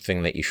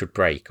something that you should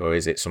break, or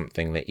is it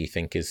something that you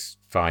think is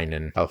fine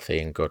and healthy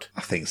and good?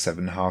 I think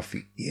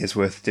 7.5 years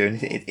worth doing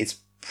it.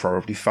 It's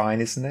probably fine,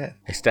 isn't it?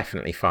 It's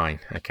definitely fine.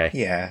 Okay.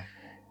 Yeah.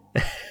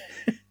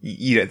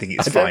 You don't think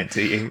it's fine,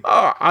 do you?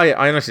 Oh,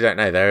 I honestly don't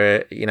know.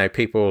 There are,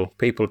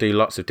 people do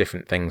lots of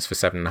different things for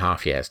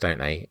 7.5 years, don't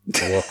they?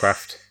 For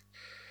Warcraft.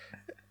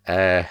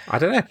 I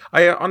don't know.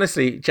 I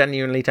honestly,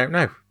 genuinely don't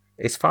know.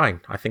 It's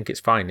fine. I think it's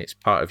fine. It's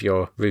part of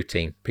your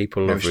routine.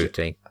 People love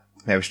routine.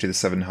 Maybe we should do the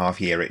 7.5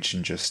 year itch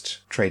and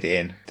just trade it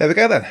in. There we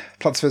go then.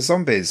 Plants vs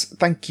Zombies.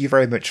 Thank you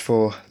very much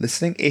for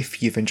listening.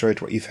 If you've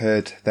enjoyed what you've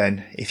heard,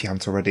 then if you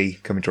haven't already,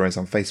 come and join us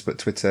on Facebook,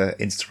 Twitter,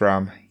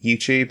 Instagram,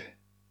 YouTube.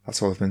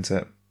 That's all of them,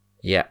 isn't it?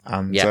 Yeah.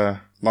 And Twitter.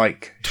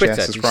 share,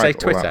 subscribe. Did you say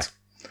Twitter? That.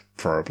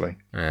 Probably.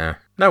 Yeah.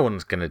 No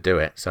one's going to do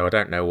it, so I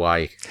don't know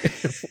why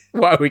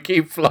we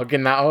keep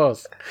flogging that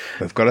horse.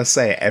 We've got to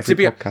say it every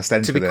podcast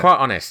ends To be quite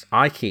honest,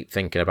 I keep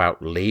thinking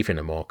about leaving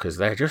them all because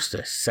they're just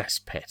a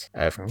cesspit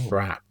of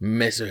crap,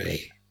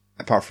 misery.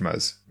 Apart from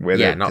us.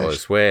 Not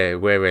us. We're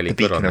really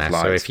good on there.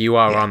 So if you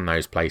are on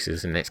those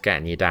places and it's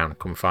getting you down,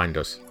 come find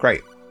us.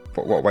 Great.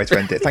 What way to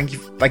end it. Thank you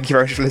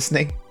very much for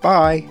listening.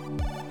 Bye.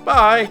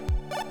 Bye.